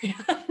with Andrea.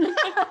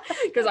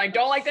 Because I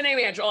don't like the name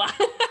Angela.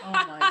 Oh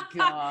my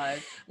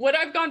God. Would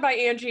I've gone by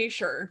Angie?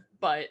 Sure.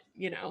 But,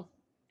 you know,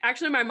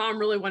 actually my mom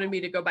really wanted me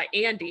to go by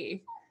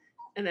Andy.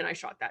 And then I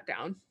shot that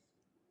down.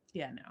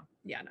 Yeah, no.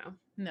 Yeah, no.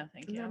 No,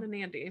 thank you. I'm not an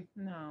Andy.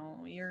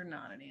 No, you're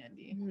not an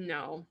Andy.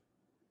 No.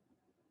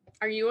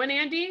 Are you an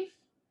Andy?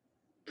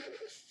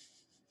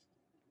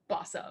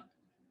 Boss up.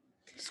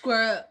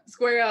 Square up.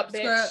 Square up, bitch.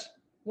 Square up.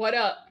 What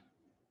up?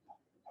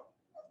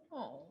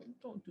 Oh,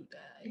 don't do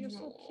that. You're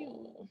so cute.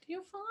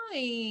 You're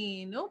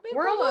fine. No big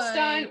We're almost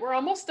done. We're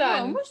almost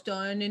done. We're almost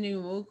done, and you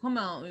will come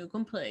out. You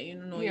can play. You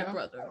know your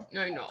brother.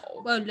 I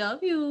know. I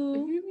love you. I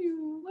love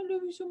you. I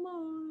love you so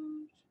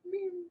much. Love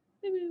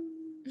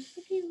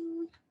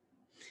you.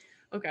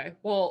 Okay.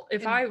 Well,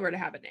 if I were to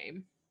have a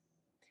name,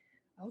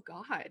 oh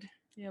God.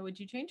 Yeah, would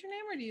you change your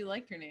name, or do you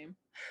like your name?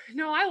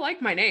 No, I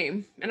like my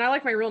name, and I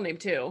like my real name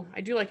too.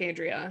 I do like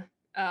Andrea.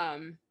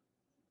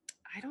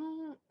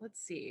 Let's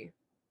see.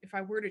 If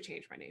I were to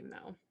change my name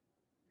though,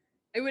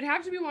 it would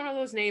have to be one of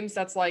those names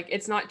that's like,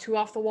 it's not too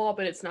off the wall,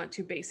 but it's not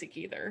too basic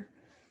either.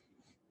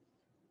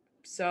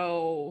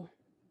 So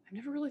I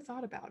never really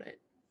thought about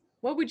it.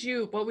 What would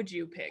you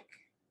pick?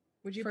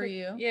 Would you for pick?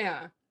 You?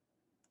 Yeah.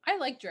 I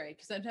like Dre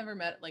because I've never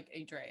met like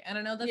a Dre. And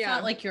I know that's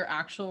not like your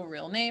actual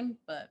real name,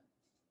 but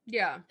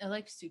yeah, it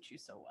like suits you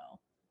so well.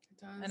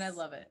 It does. And I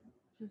love it.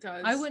 It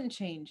does. I wouldn't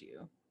change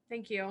you.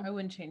 Thank you. I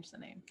wouldn't change the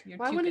name. You're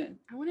Well, too good.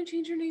 I wouldn't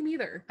change your name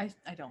either.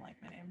 I don't like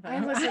my name.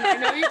 But Listen, I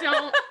know you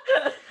don't.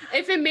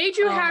 If it made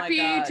you Oh my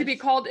happy to be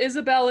gosh. called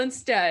Isabel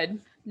instead,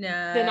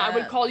 Nah. then I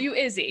would call you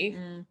Izzy.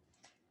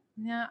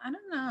 Yeah, I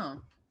don't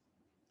know.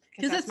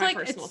 Because that's it's my like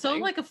personal it's so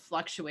thing. like a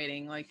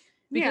fluctuating like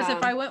because Yeah.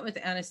 if I went with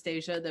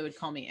Anastasia, they would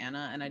call me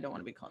Anna, and I don't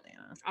want to be called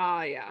Anna.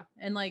 Yeah.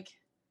 And like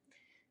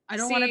I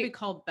don't want to be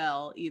called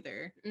Belle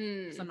either.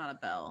 Because I'm not a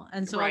Belle.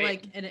 And so Right.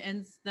 like it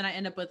ends then I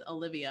end up with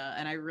Olivia,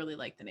 and I really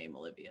like the name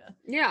Olivia.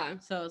 Yeah.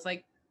 So it's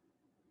like,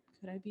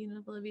 could I be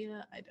an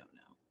Olivia? I don't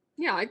know.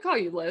 Yeah, I'd call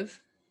you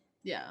Liv.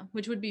 Yeah,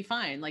 which would be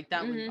fine. Like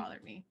that wouldn't bother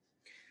me.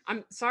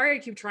 I'm sorry I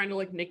keep trying to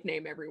like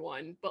nickname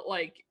everyone, but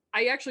like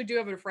I actually do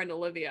have a friend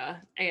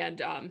Olivia,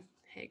 and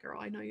hey girl,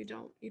 I know you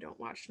don't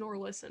watch nor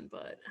listen,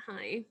 but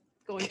hi,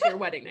 going to your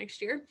wedding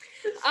next year.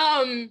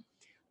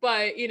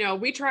 But you know,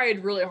 we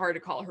tried really hard to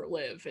call her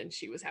Liv, and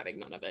she was having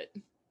none of it.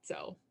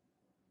 So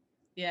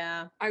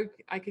yeah,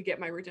 I could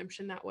get my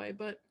redemption that way,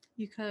 but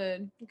you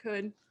could.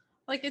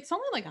 Like it's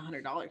only like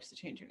 $100 to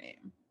change your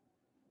name,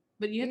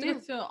 but you have to go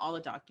through all the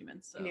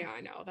documents. So yeah,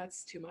 I know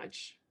that's too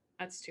much.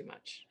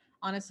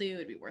 Honestly, it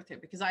would be worth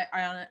it because I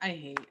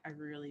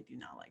really do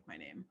not like my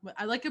name.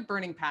 I like a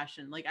burning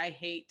passion. Like I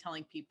hate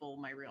telling people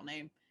my real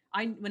name.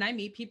 When I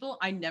meet people,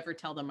 I never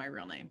tell them my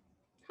real name.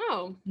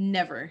 Oh,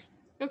 never.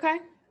 Okay.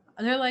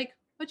 And they're like,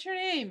 "What's your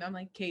name?" I'm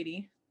like,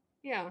 "Katie."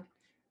 Yeah,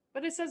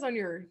 but it says on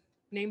your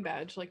name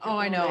badge like. Oh,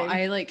 I know. Name.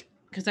 I like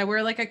because I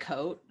wear like a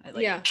coat. I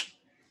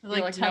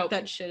like tuck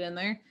that shit in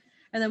there,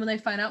 and then when they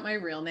find out my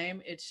real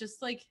name, it's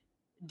just like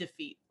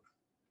defeat.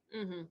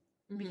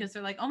 Because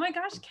they're like, "Oh my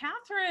gosh,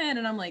 Catherine,"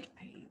 and I'm like,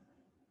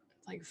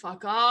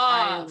 fuck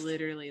off. I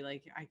literally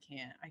like I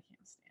can't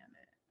stand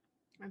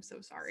it. I'm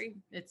so sorry.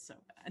 It's so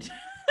bad.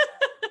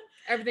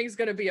 Everything's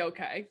gonna be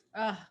okay.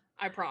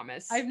 I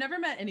promise. I've never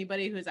met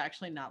anybody who's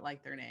actually not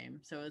like their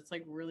name, so it's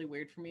like really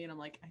weird for me, and I'm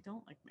like, I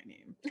don't like my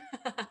name.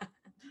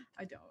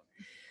 I don't.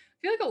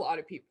 I feel like a lot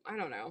of people. I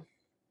don't know.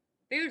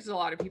 I think there's a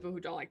lot of people who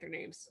don't like their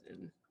names,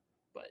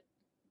 but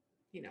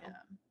you know. Yeah.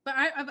 But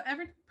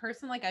every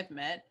person like I've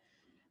met,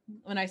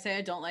 when I say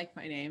I don't like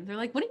my name, they're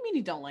like, "What do you mean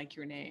you don't like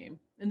your name?"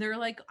 And they're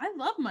like, "I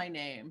love my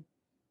name."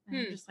 And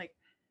I'm just like,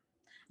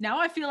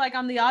 now I feel like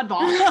I'm the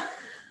oddball.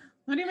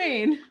 What do you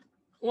mean?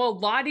 Well,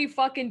 Lottie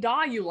fucking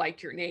Da, you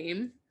like your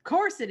name. Of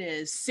course it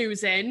is.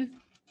 Susan.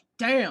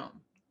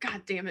 Damn.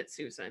 God damn it,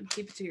 Susan.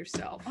 Keep it to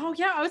yourself. Oh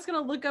yeah, I was gonna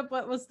look up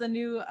what was the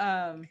new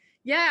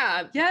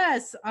Yeah.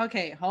 Yes.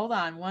 Okay, hold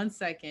on 1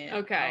 second.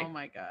 Okay. Oh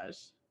my gosh.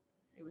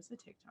 It was a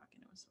TikTok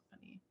and it was so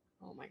funny.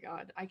 Oh my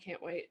god. I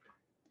can't wait.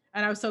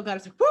 And I was so glad.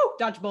 It's like, whoo,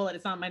 dodge a bullet.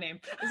 It's not my name.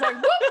 It's like,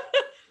 whoop.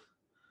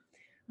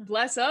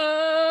 Bless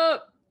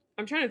up.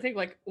 I'm trying to think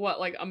like what,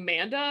 like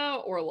Amanda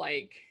or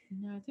like.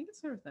 No, I think it's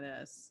sort of an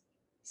S.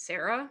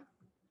 Sarah?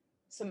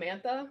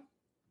 Samantha?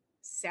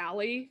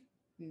 Sally?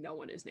 No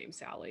one is named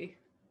Sally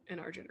in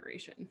our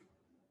generation.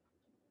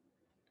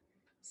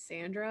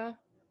 Sandra?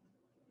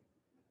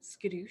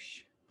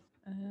 Skadoosh?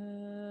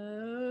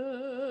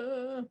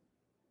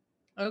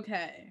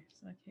 Okay.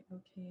 So,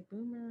 okay,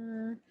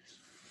 boomer.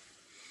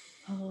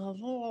 I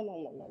don't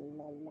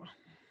know.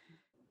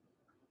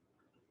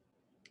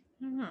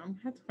 I'm gonna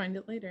have to find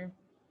it later.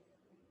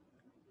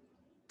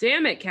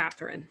 Damn it,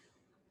 Catherine.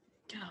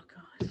 Oh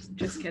god.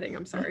 Just kidding.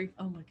 I'm sorry.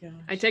 Oh my gosh.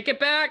 I take it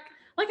back.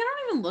 Like I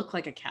don't even look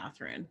like a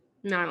Catherine.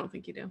 No, I don't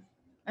think you do.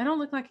 I don't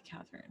look like a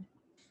Catherine.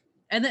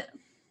 And then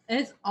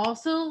it's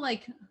also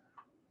like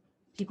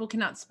people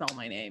cannot spell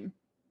my name.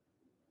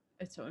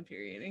 It's so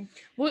infuriating.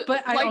 Well,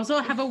 but I also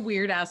have a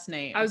weird ass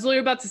name. I was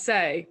literally about to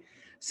say.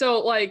 So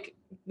like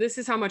this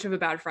is how much of a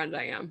bad friend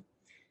I am.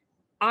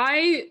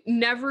 I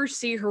never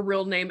see her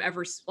real name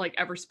ever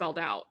spelled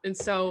out. And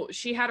so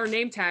she had her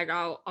name tag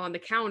out on the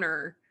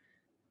counter.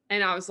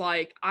 And I was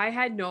like, I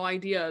had no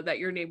idea that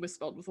your name was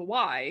spelled with a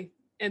Y.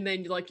 And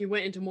then like you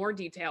went into more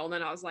detail. And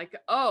then I was like,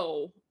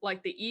 oh,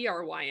 like the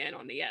ERYN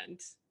on the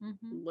end.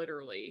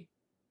 Literally.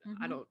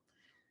 I don't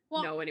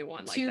know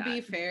anyone like that. To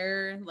be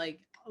fair, like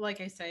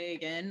I say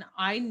again,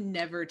 I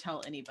never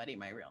tell anybody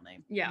my real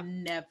name. Yeah.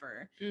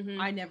 Never.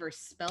 I never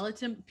spell it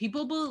to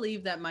people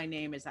believe that my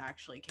name is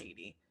actually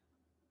Katie.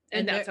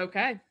 And that's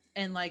okay.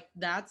 And like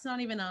that's not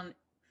even on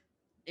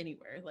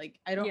anywhere. Like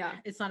I don't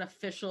it's not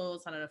official,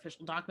 it's not an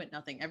official document,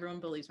 nothing.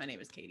 Everyone believes my name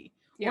is Katie.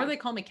 Or they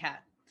call me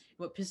Kat.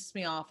 What pisses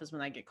me off is when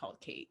I get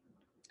called Kate.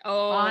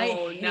 Oh, I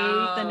hate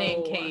the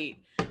name Kate.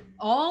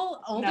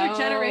 All older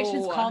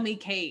generations call me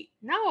Kate.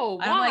 No,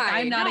 I'm like,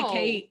 I'm not a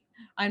Kate.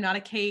 I'm not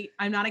a Kate.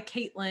 I'm not a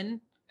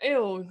Caitlin.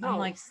 Ew, no. I'm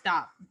like,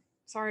 stop.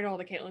 Sorry to all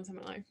the Caitlins in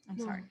my life. I'm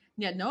sorry.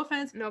 Yeah, no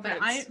offense. No offense.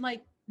 But I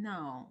like,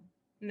 no.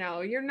 No,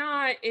 you're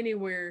not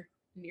anywhere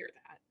near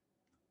that.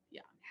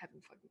 Yeah.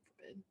 Heaven fucking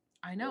forbid.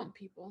 I know. Old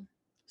people.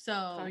 So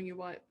telling you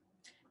what.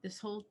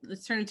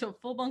 Let's turn into a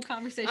full-blown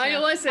conversation.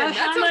 Listen,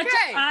 that's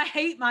okay. I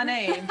hate my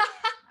name.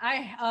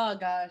 Oh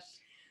gosh.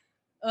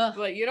 Ugh.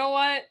 But you know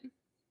what?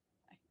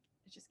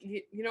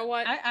 You know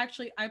what?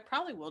 I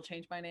probably will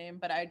change my name,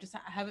 but I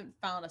haven't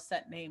found a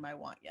set name I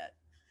want yet.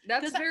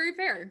 That's very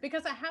fair.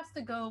 Because it has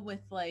to go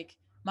with like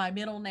my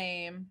middle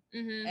name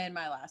Mm-hmm. and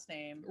my last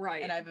name.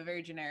 Right. And I have a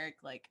very generic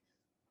like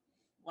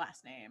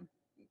last name.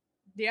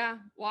 Yeah.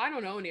 Well, I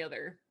don't know any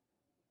other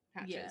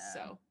Hatches, Yeah.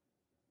 so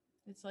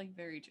It's like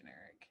very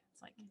generic.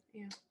 It's like,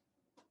 yeah.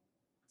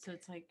 so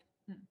it's like,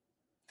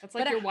 That's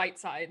like But your white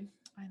side,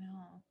 I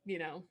know. you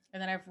know.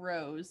 And then I have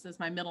Rose as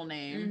my middle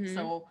name. Mhm.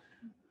 So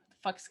the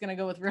fuck's gonna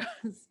go with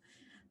Rose?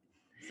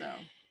 So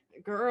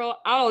Girl,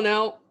 I don't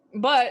know.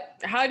 But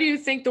how do you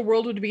think the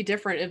world would be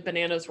different if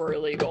bananas were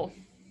illegal?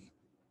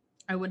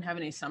 I wouldn't have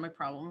any stomach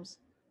problems.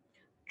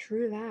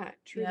 True that.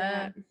 True Yeah.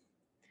 that.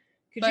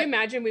 Could But- you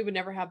imagine we would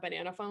never have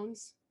banana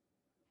phones?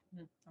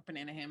 Or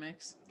banana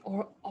hammocks.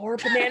 Or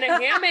banana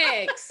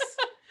hammocks.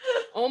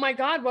 Oh my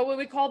God, what would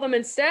we call them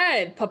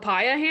instead?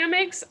 Papaya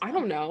hammocks? I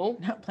don't know.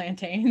 Not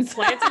plantains.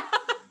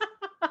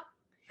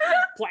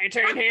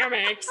 Plantain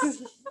hammocks.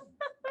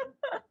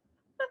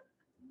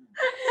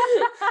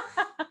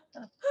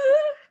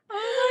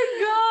 Oh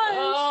my gosh.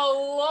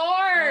 Oh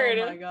Lord.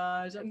 Oh my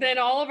gosh. Then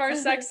all of our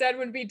sex ed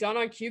would be done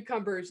on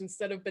cucumbers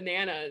instead of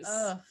bananas.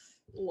 Ugh.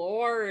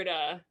 Lord.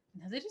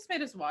 They just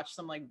made us watch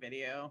some like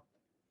video.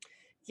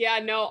 Yeah,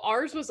 no,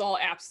 ours was all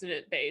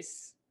abstinent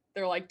based.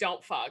 They're like,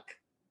 don't fuck.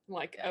 I'm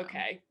like, Yeah.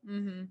 okay.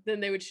 Mm-hmm. Then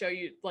they would show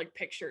you like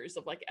pictures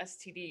of like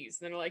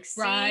STDs. And they're like,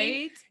 see,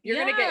 Right? you're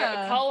gonna get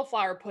a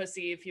cauliflower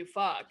pussy if you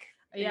fuck.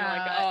 And Yeah.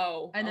 you're like,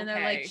 oh. And then okay.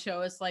 they like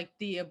show us like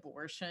the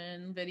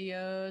abortion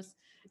videos.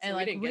 So And we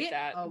like didn't get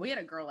that. Oh, we had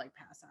a girl like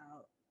pass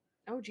out.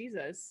 Oh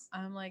Jesus.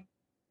 I'm like,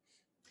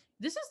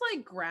 this is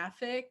like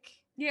graphic.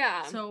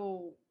 Yeah.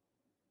 So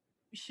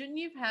shouldn't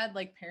you've had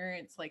like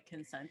parents like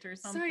consent or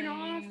something? Sign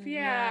off.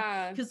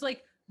 Yeah. Because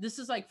like this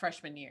is like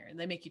freshman year.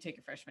 They make you take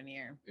your freshman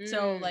year.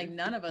 So like Mm.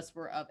 none of us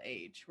were of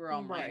age. We're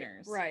all Right,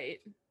 minors. right.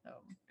 So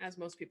As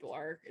most people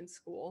are in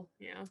school.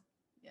 Yeah.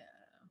 yeah.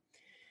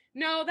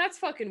 No, that's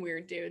fucking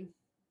weird, dude.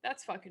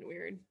 That's fucking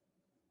weird.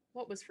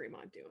 What was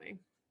Fremont doing?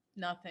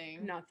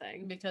 Nothing.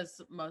 Nothing.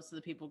 Because most of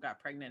the people got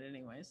pregnant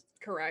anyways.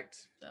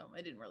 Correct. So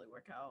it didn't really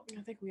work out.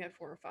 I think we had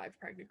 4 or 5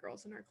 pregnant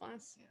girls in our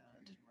class. Yeah,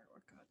 it didn't really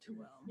work out too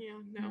well. Yeah,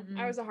 no. Mm-mm.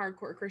 I was a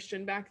hardcore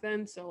Christian back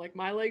then, so like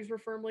my legs were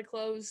firmly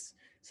closed.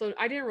 So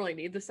I didn't really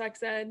need the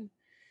sex ed.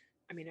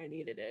 I mean, I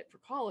needed it for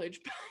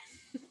college.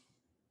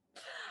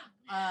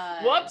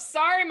 Whoops,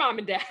 sorry, mom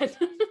and dad.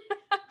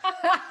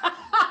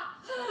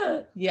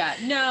 Yeah,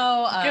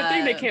 no. Good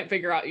thing they can't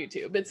figure out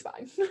YouTube. It's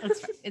fine. It's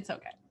fine. It's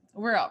okay.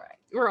 We're all right.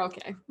 We're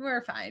okay.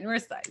 We're fine. We're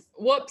nice.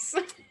 Whoops.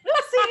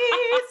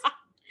 Oopsies.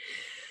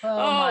 Oh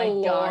my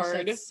gosh,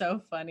 Lord. that's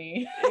so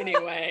funny.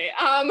 Anyway,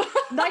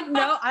 Like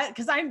no,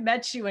 because I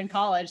met you in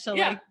college, so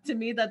Yeah. like to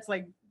me that's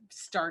like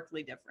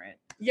starkly different.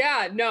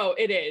 yeah, no,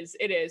 it is.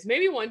 It is.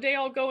 Maybe one day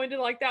I'll go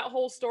into like that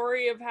whole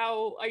story of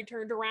how I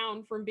turned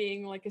around from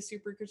being like a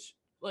super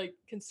like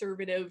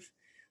conservative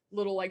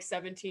little like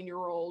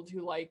 17-year-old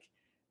who like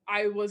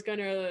I was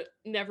gonna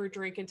never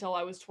drink until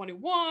I was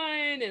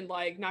 21 and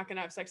like not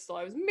gonna have sex till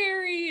I was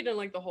married and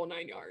like the whole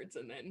 9 yards,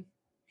 and then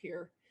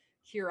here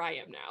I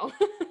am now.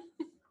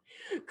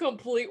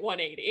 Complete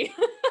 180.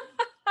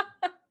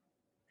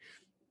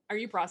 Are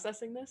you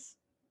processing this?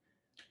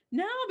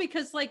 No,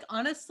 because like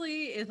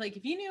honestly, it's like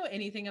if you knew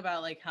anything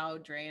about like how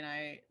Dre and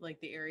I like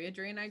the area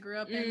Dre and I grew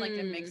up in, like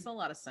it makes a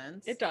lot of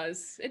sense. It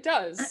does. It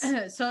does.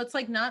 So it's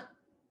like not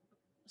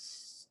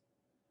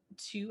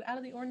too out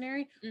of the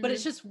ordinary, but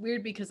it's just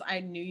weird because I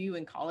knew you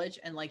in college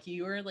and like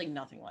you were like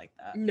nothing like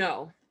that.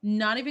 No.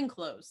 Not even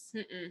close.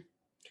 Mm-mm.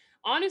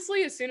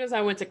 Honestly, as soon as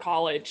I went to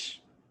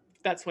college,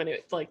 that's when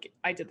it like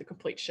I did the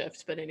complete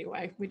shift. But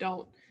anyway, we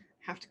don't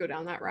have to go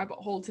down that rabbit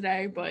hole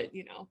today. But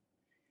you know,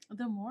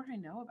 The more I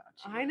know about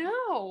you. I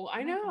know.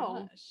 I Oh my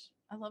know. gosh.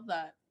 I love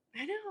that.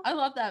 I know. I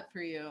love that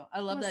for you. I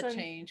love that Listen.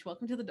 change.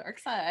 Welcome to the dark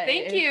side.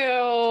 Thank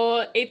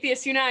you,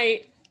 Atheists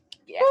Unite.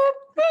 Yeah.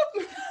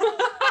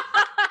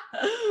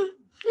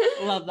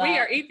 Love that. We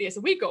are atheists.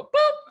 We go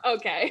boop.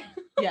 Okay.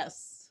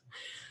 Yes.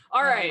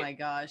 All right. Oh my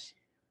gosh.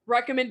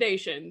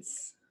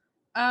 Recommendations.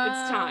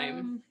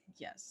 time.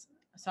 Yes.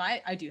 So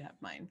I do have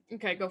mine.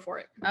 Okay, go for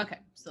it. Okay.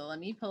 So let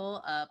me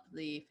pull up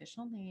the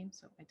official name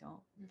so I don't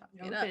fuck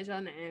it up.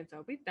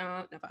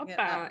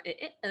 Fuck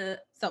it up.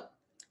 So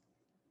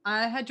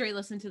I had Dre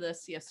listen to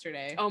this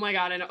yesterday. Oh my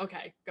god,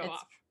 okay, go It's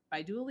off.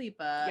 by Dua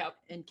Lipa. Yep.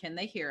 And Can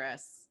They Hear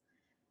Us?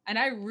 And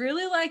I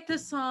really like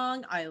this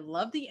song. I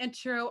love the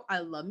intro. I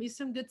love me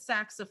some good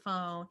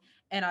saxophone.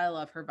 And I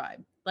love her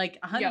vibe. Like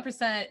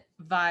 100%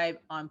 vibe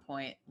on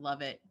point.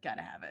 Love it.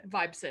 Gotta have it.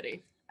 Vibe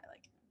City. I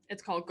like it.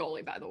 It's called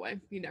Goalie, by the way.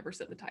 You never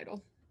said the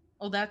title.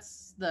 Oh,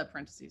 that's the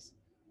parentheses.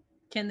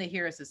 Can They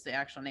Hear Us is the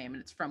actual name,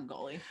 and it's from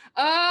Goalie.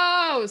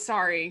 Oh,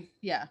 sorry.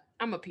 Yeah,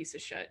 I'm a piece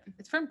of shit.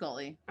 it's from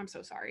Goalie, I'm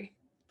so sorry.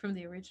 from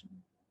the original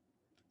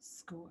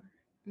score.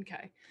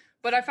 Okay.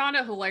 But I found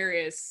it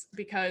hilarious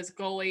because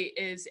goalie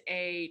is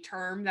a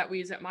term that we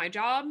use at my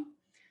job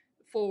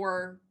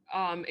for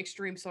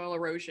extreme soil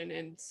erosion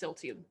and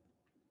silty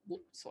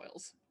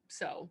soils.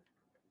 So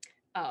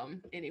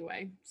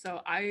anyway,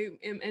 so I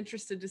am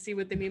interested to see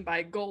what they mean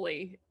by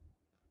goalie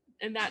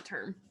in that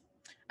term.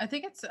 I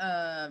think it's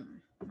let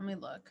me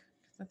look.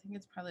 'Cause I think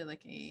it's probably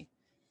like a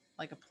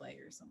like a play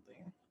or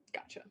something.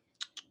 Gotcha.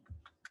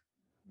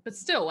 But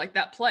still, like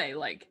that play,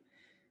 like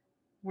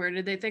where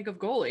did they think of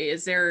goalie?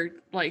 Is there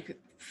like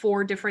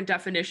 4 different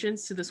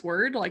definitions to this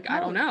word? Like, I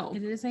don't know.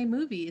 It is a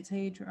movie. It's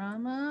a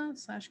drama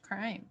 /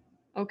 crime.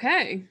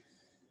 Okay.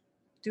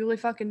 Duly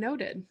fucking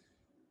noted.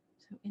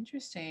 So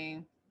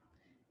interesting.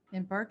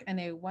 Embark on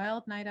a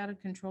wild night out of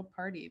control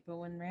party, but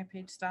when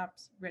rampage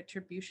stops,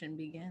 retribution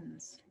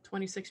begins.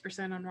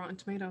 26% on Rotten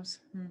Tomatoes.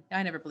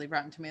 I never believe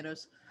Rotten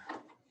Tomatoes.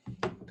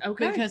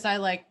 Okay. Because I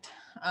liked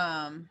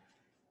oh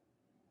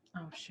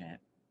shit.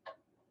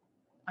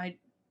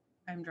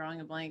 I'm drawing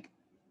a blank.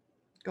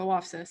 Go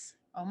off, sis.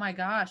 Oh my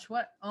gosh,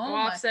 what? Oh Go my.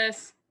 off,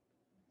 sis.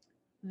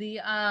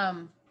 The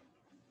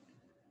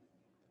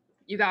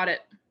You got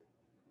it.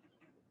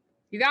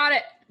 You got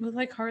it. with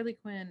like Harley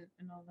Quinn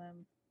and all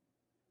them.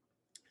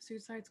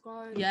 Suicide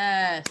Squad.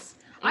 Yes.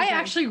 I Okay.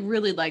 actually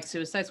really like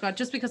Suicide Squad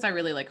just because I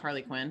really like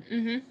Harley Quinn.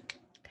 Mm-hmm.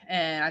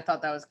 And I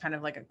thought that was kind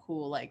of like a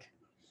cool like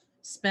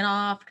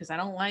spin-off because I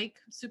don't like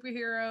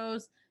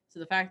superheroes. So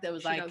the fact that it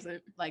was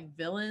like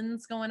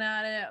villains going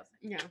at it, I was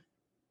like, Yeah.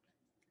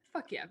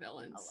 Fuck yeah,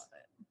 villains. I love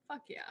it.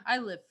 Fuck yeah. I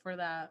live for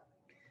that.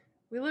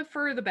 We live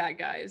for the bad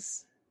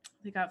guys.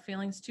 They got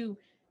feelings too.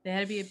 They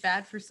had to be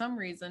bad for some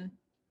reason.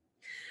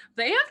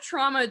 They have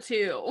trauma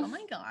too. Oh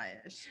my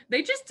gosh.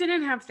 They just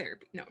didn't have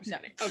therapy. No, I'm just No.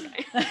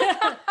 kidding.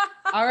 Okay.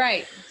 All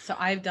right. So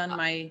I've done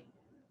my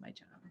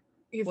job.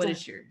 You've What done-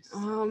 is yours?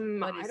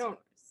 I is don't.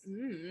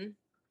 yours?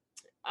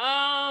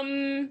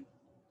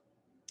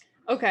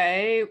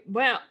 Okay.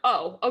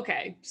 Well.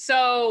 Okay.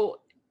 So,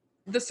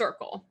 The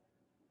Circle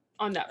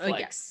on Netflix. Oh,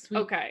 yes.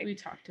 We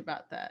talked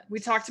about that. We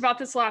talked about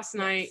this last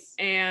night, Yes.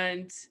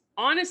 and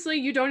honestly,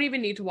 you don't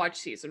even need to watch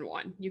season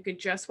 1. You can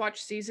just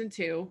watch season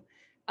 2.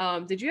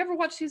 Did you ever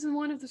watch season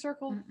 1 of The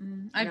Circle?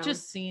 I've No.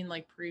 just seen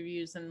like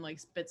previews and like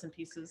bits and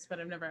pieces, but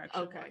I've never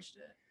actually watched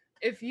it.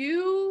 If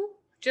you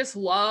just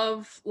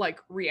love like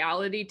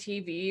reality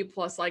TV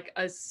plus like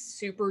a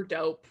super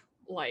dope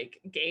like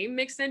game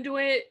mixed into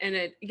it, and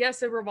it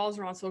revolves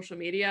around social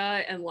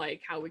media and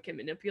like how we can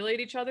manipulate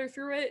each other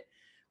through it,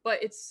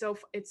 but it's so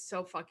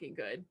fucking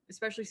good.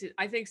 Especially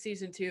I think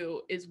season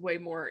 2 is way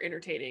more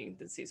entertaining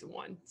than season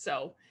 1.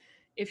 So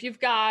if you've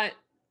got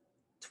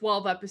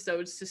 12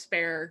 episodes to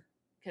spare,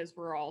 because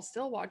we're all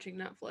still watching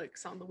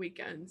Netflix on the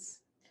weekends,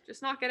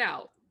 just knock it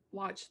out.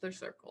 Watch The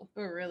Circle.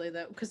 Oh, really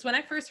though? Because when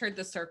I first heard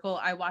The Circle,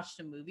 I watched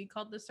a movie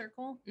called The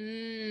Circle,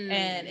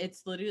 and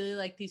it's literally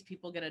like these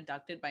people get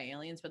abducted by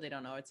aliens, but they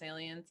don't know it's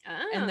aliens,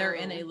 and they're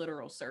in a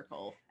literal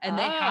circle, and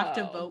they have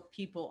to vote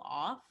people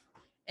off,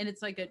 and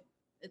it's like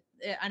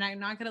and I'm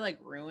not gonna like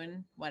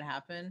ruin what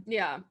happened.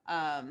 Yeah.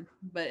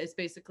 But it's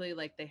basically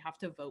like they have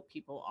to vote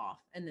people off,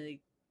 and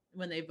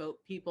when they vote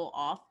people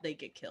off, they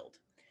get killed.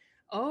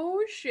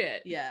 Oh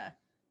shit. Yeah.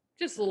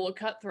 Just a little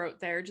cutthroat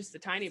there, just a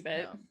tiny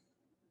bit.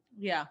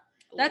 Yeah.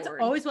 That's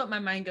Lord. always what my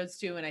mind goes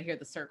to when I hear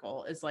The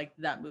Circle is like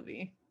that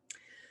movie.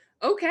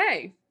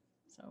 Okay.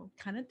 So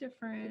kind of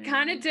different.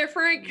 Kind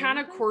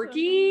of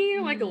quirky,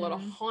 like a little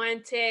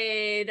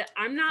haunted.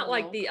 I'm not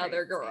like the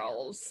other crazy.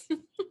 girls.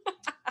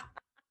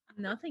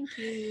 No, thank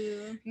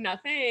you.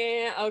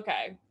 Nothing.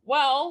 Okay.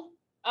 Well,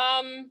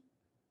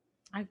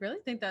 I really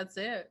think that's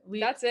it.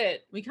 that's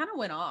it. We kind of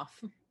went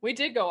off. We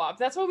did go off.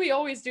 That's what we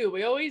always do.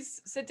 We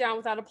always sit down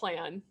without a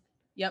plan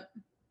Yep.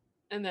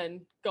 and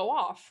then go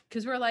off.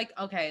 Because we're like,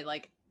 okay,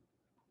 like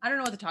I don't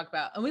know what to talk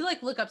about. And we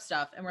like look up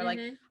stuff and we're like,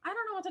 Mhm. I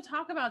don't know what to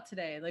talk about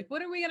today. Like,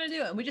 what are we gonna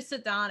do? And we just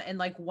sit down and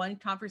like one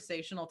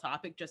conversational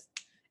topic just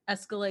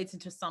escalates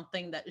into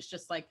something that is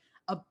just like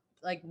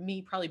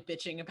me probably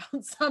bitching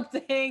about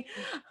something.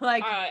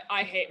 Like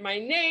I hate my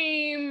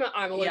name.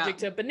 I'm allergic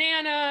to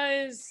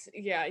bananas.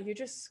 Yeah, you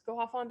just go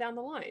off on down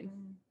the line.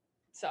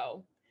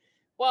 So,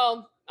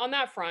 well, on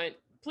that front,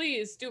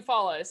 please do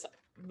follow us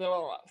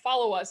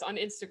on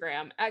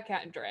Instagram at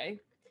Cat and Dre,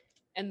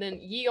 and then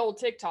ye old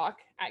TikTok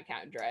at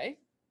Cat and Dre.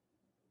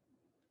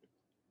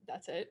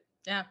 That's it.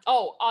 Yeah.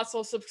 Oh,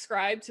 also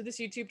subscribe to this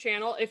YouTube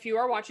channel if you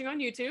are watching on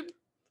YouTube.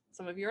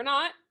 Some of you are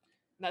not.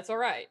 That's all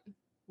right.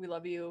 We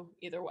love you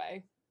either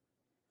way,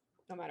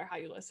 no matter how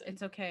you listen.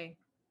 it's okay.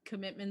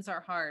 Commitments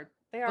are hard,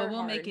 They are but we'll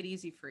hard. make it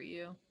easy for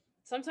you.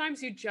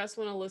 Sometimes you just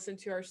want to listen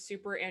to our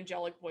super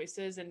angelic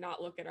voices and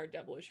not look at our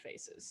devilish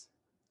faces.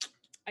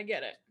 I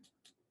get it.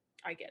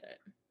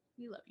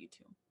 We love you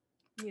too.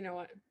 You know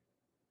what?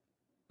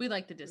 We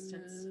like the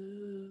distance.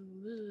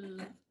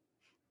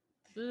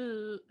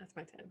 That's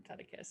my 10 out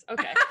of kiss.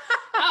 Okay.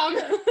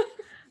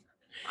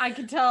 I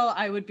could tell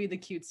I would be the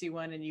cutesy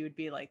one and you would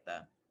be like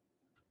the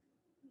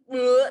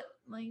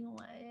like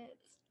what?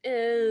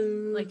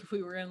 Like if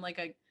we were in like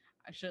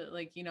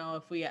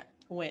if we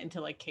went into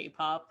like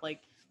K-pop,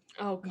 like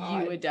oh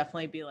god, you would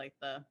definitely be like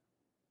the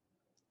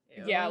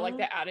yeah, like ew.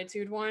 the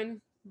attitude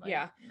one. Like,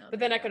 Yeah. no, But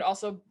then I thank could you.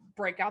 also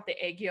break out the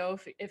egg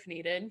yolk if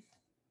needed.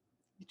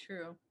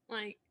 True.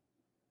 Like,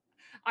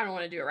 I don't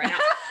want to do it right now.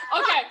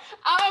 Okay.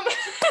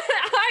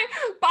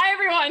 Bye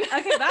everyone.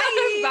 Okay,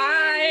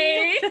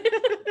 bye.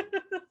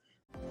 Bye.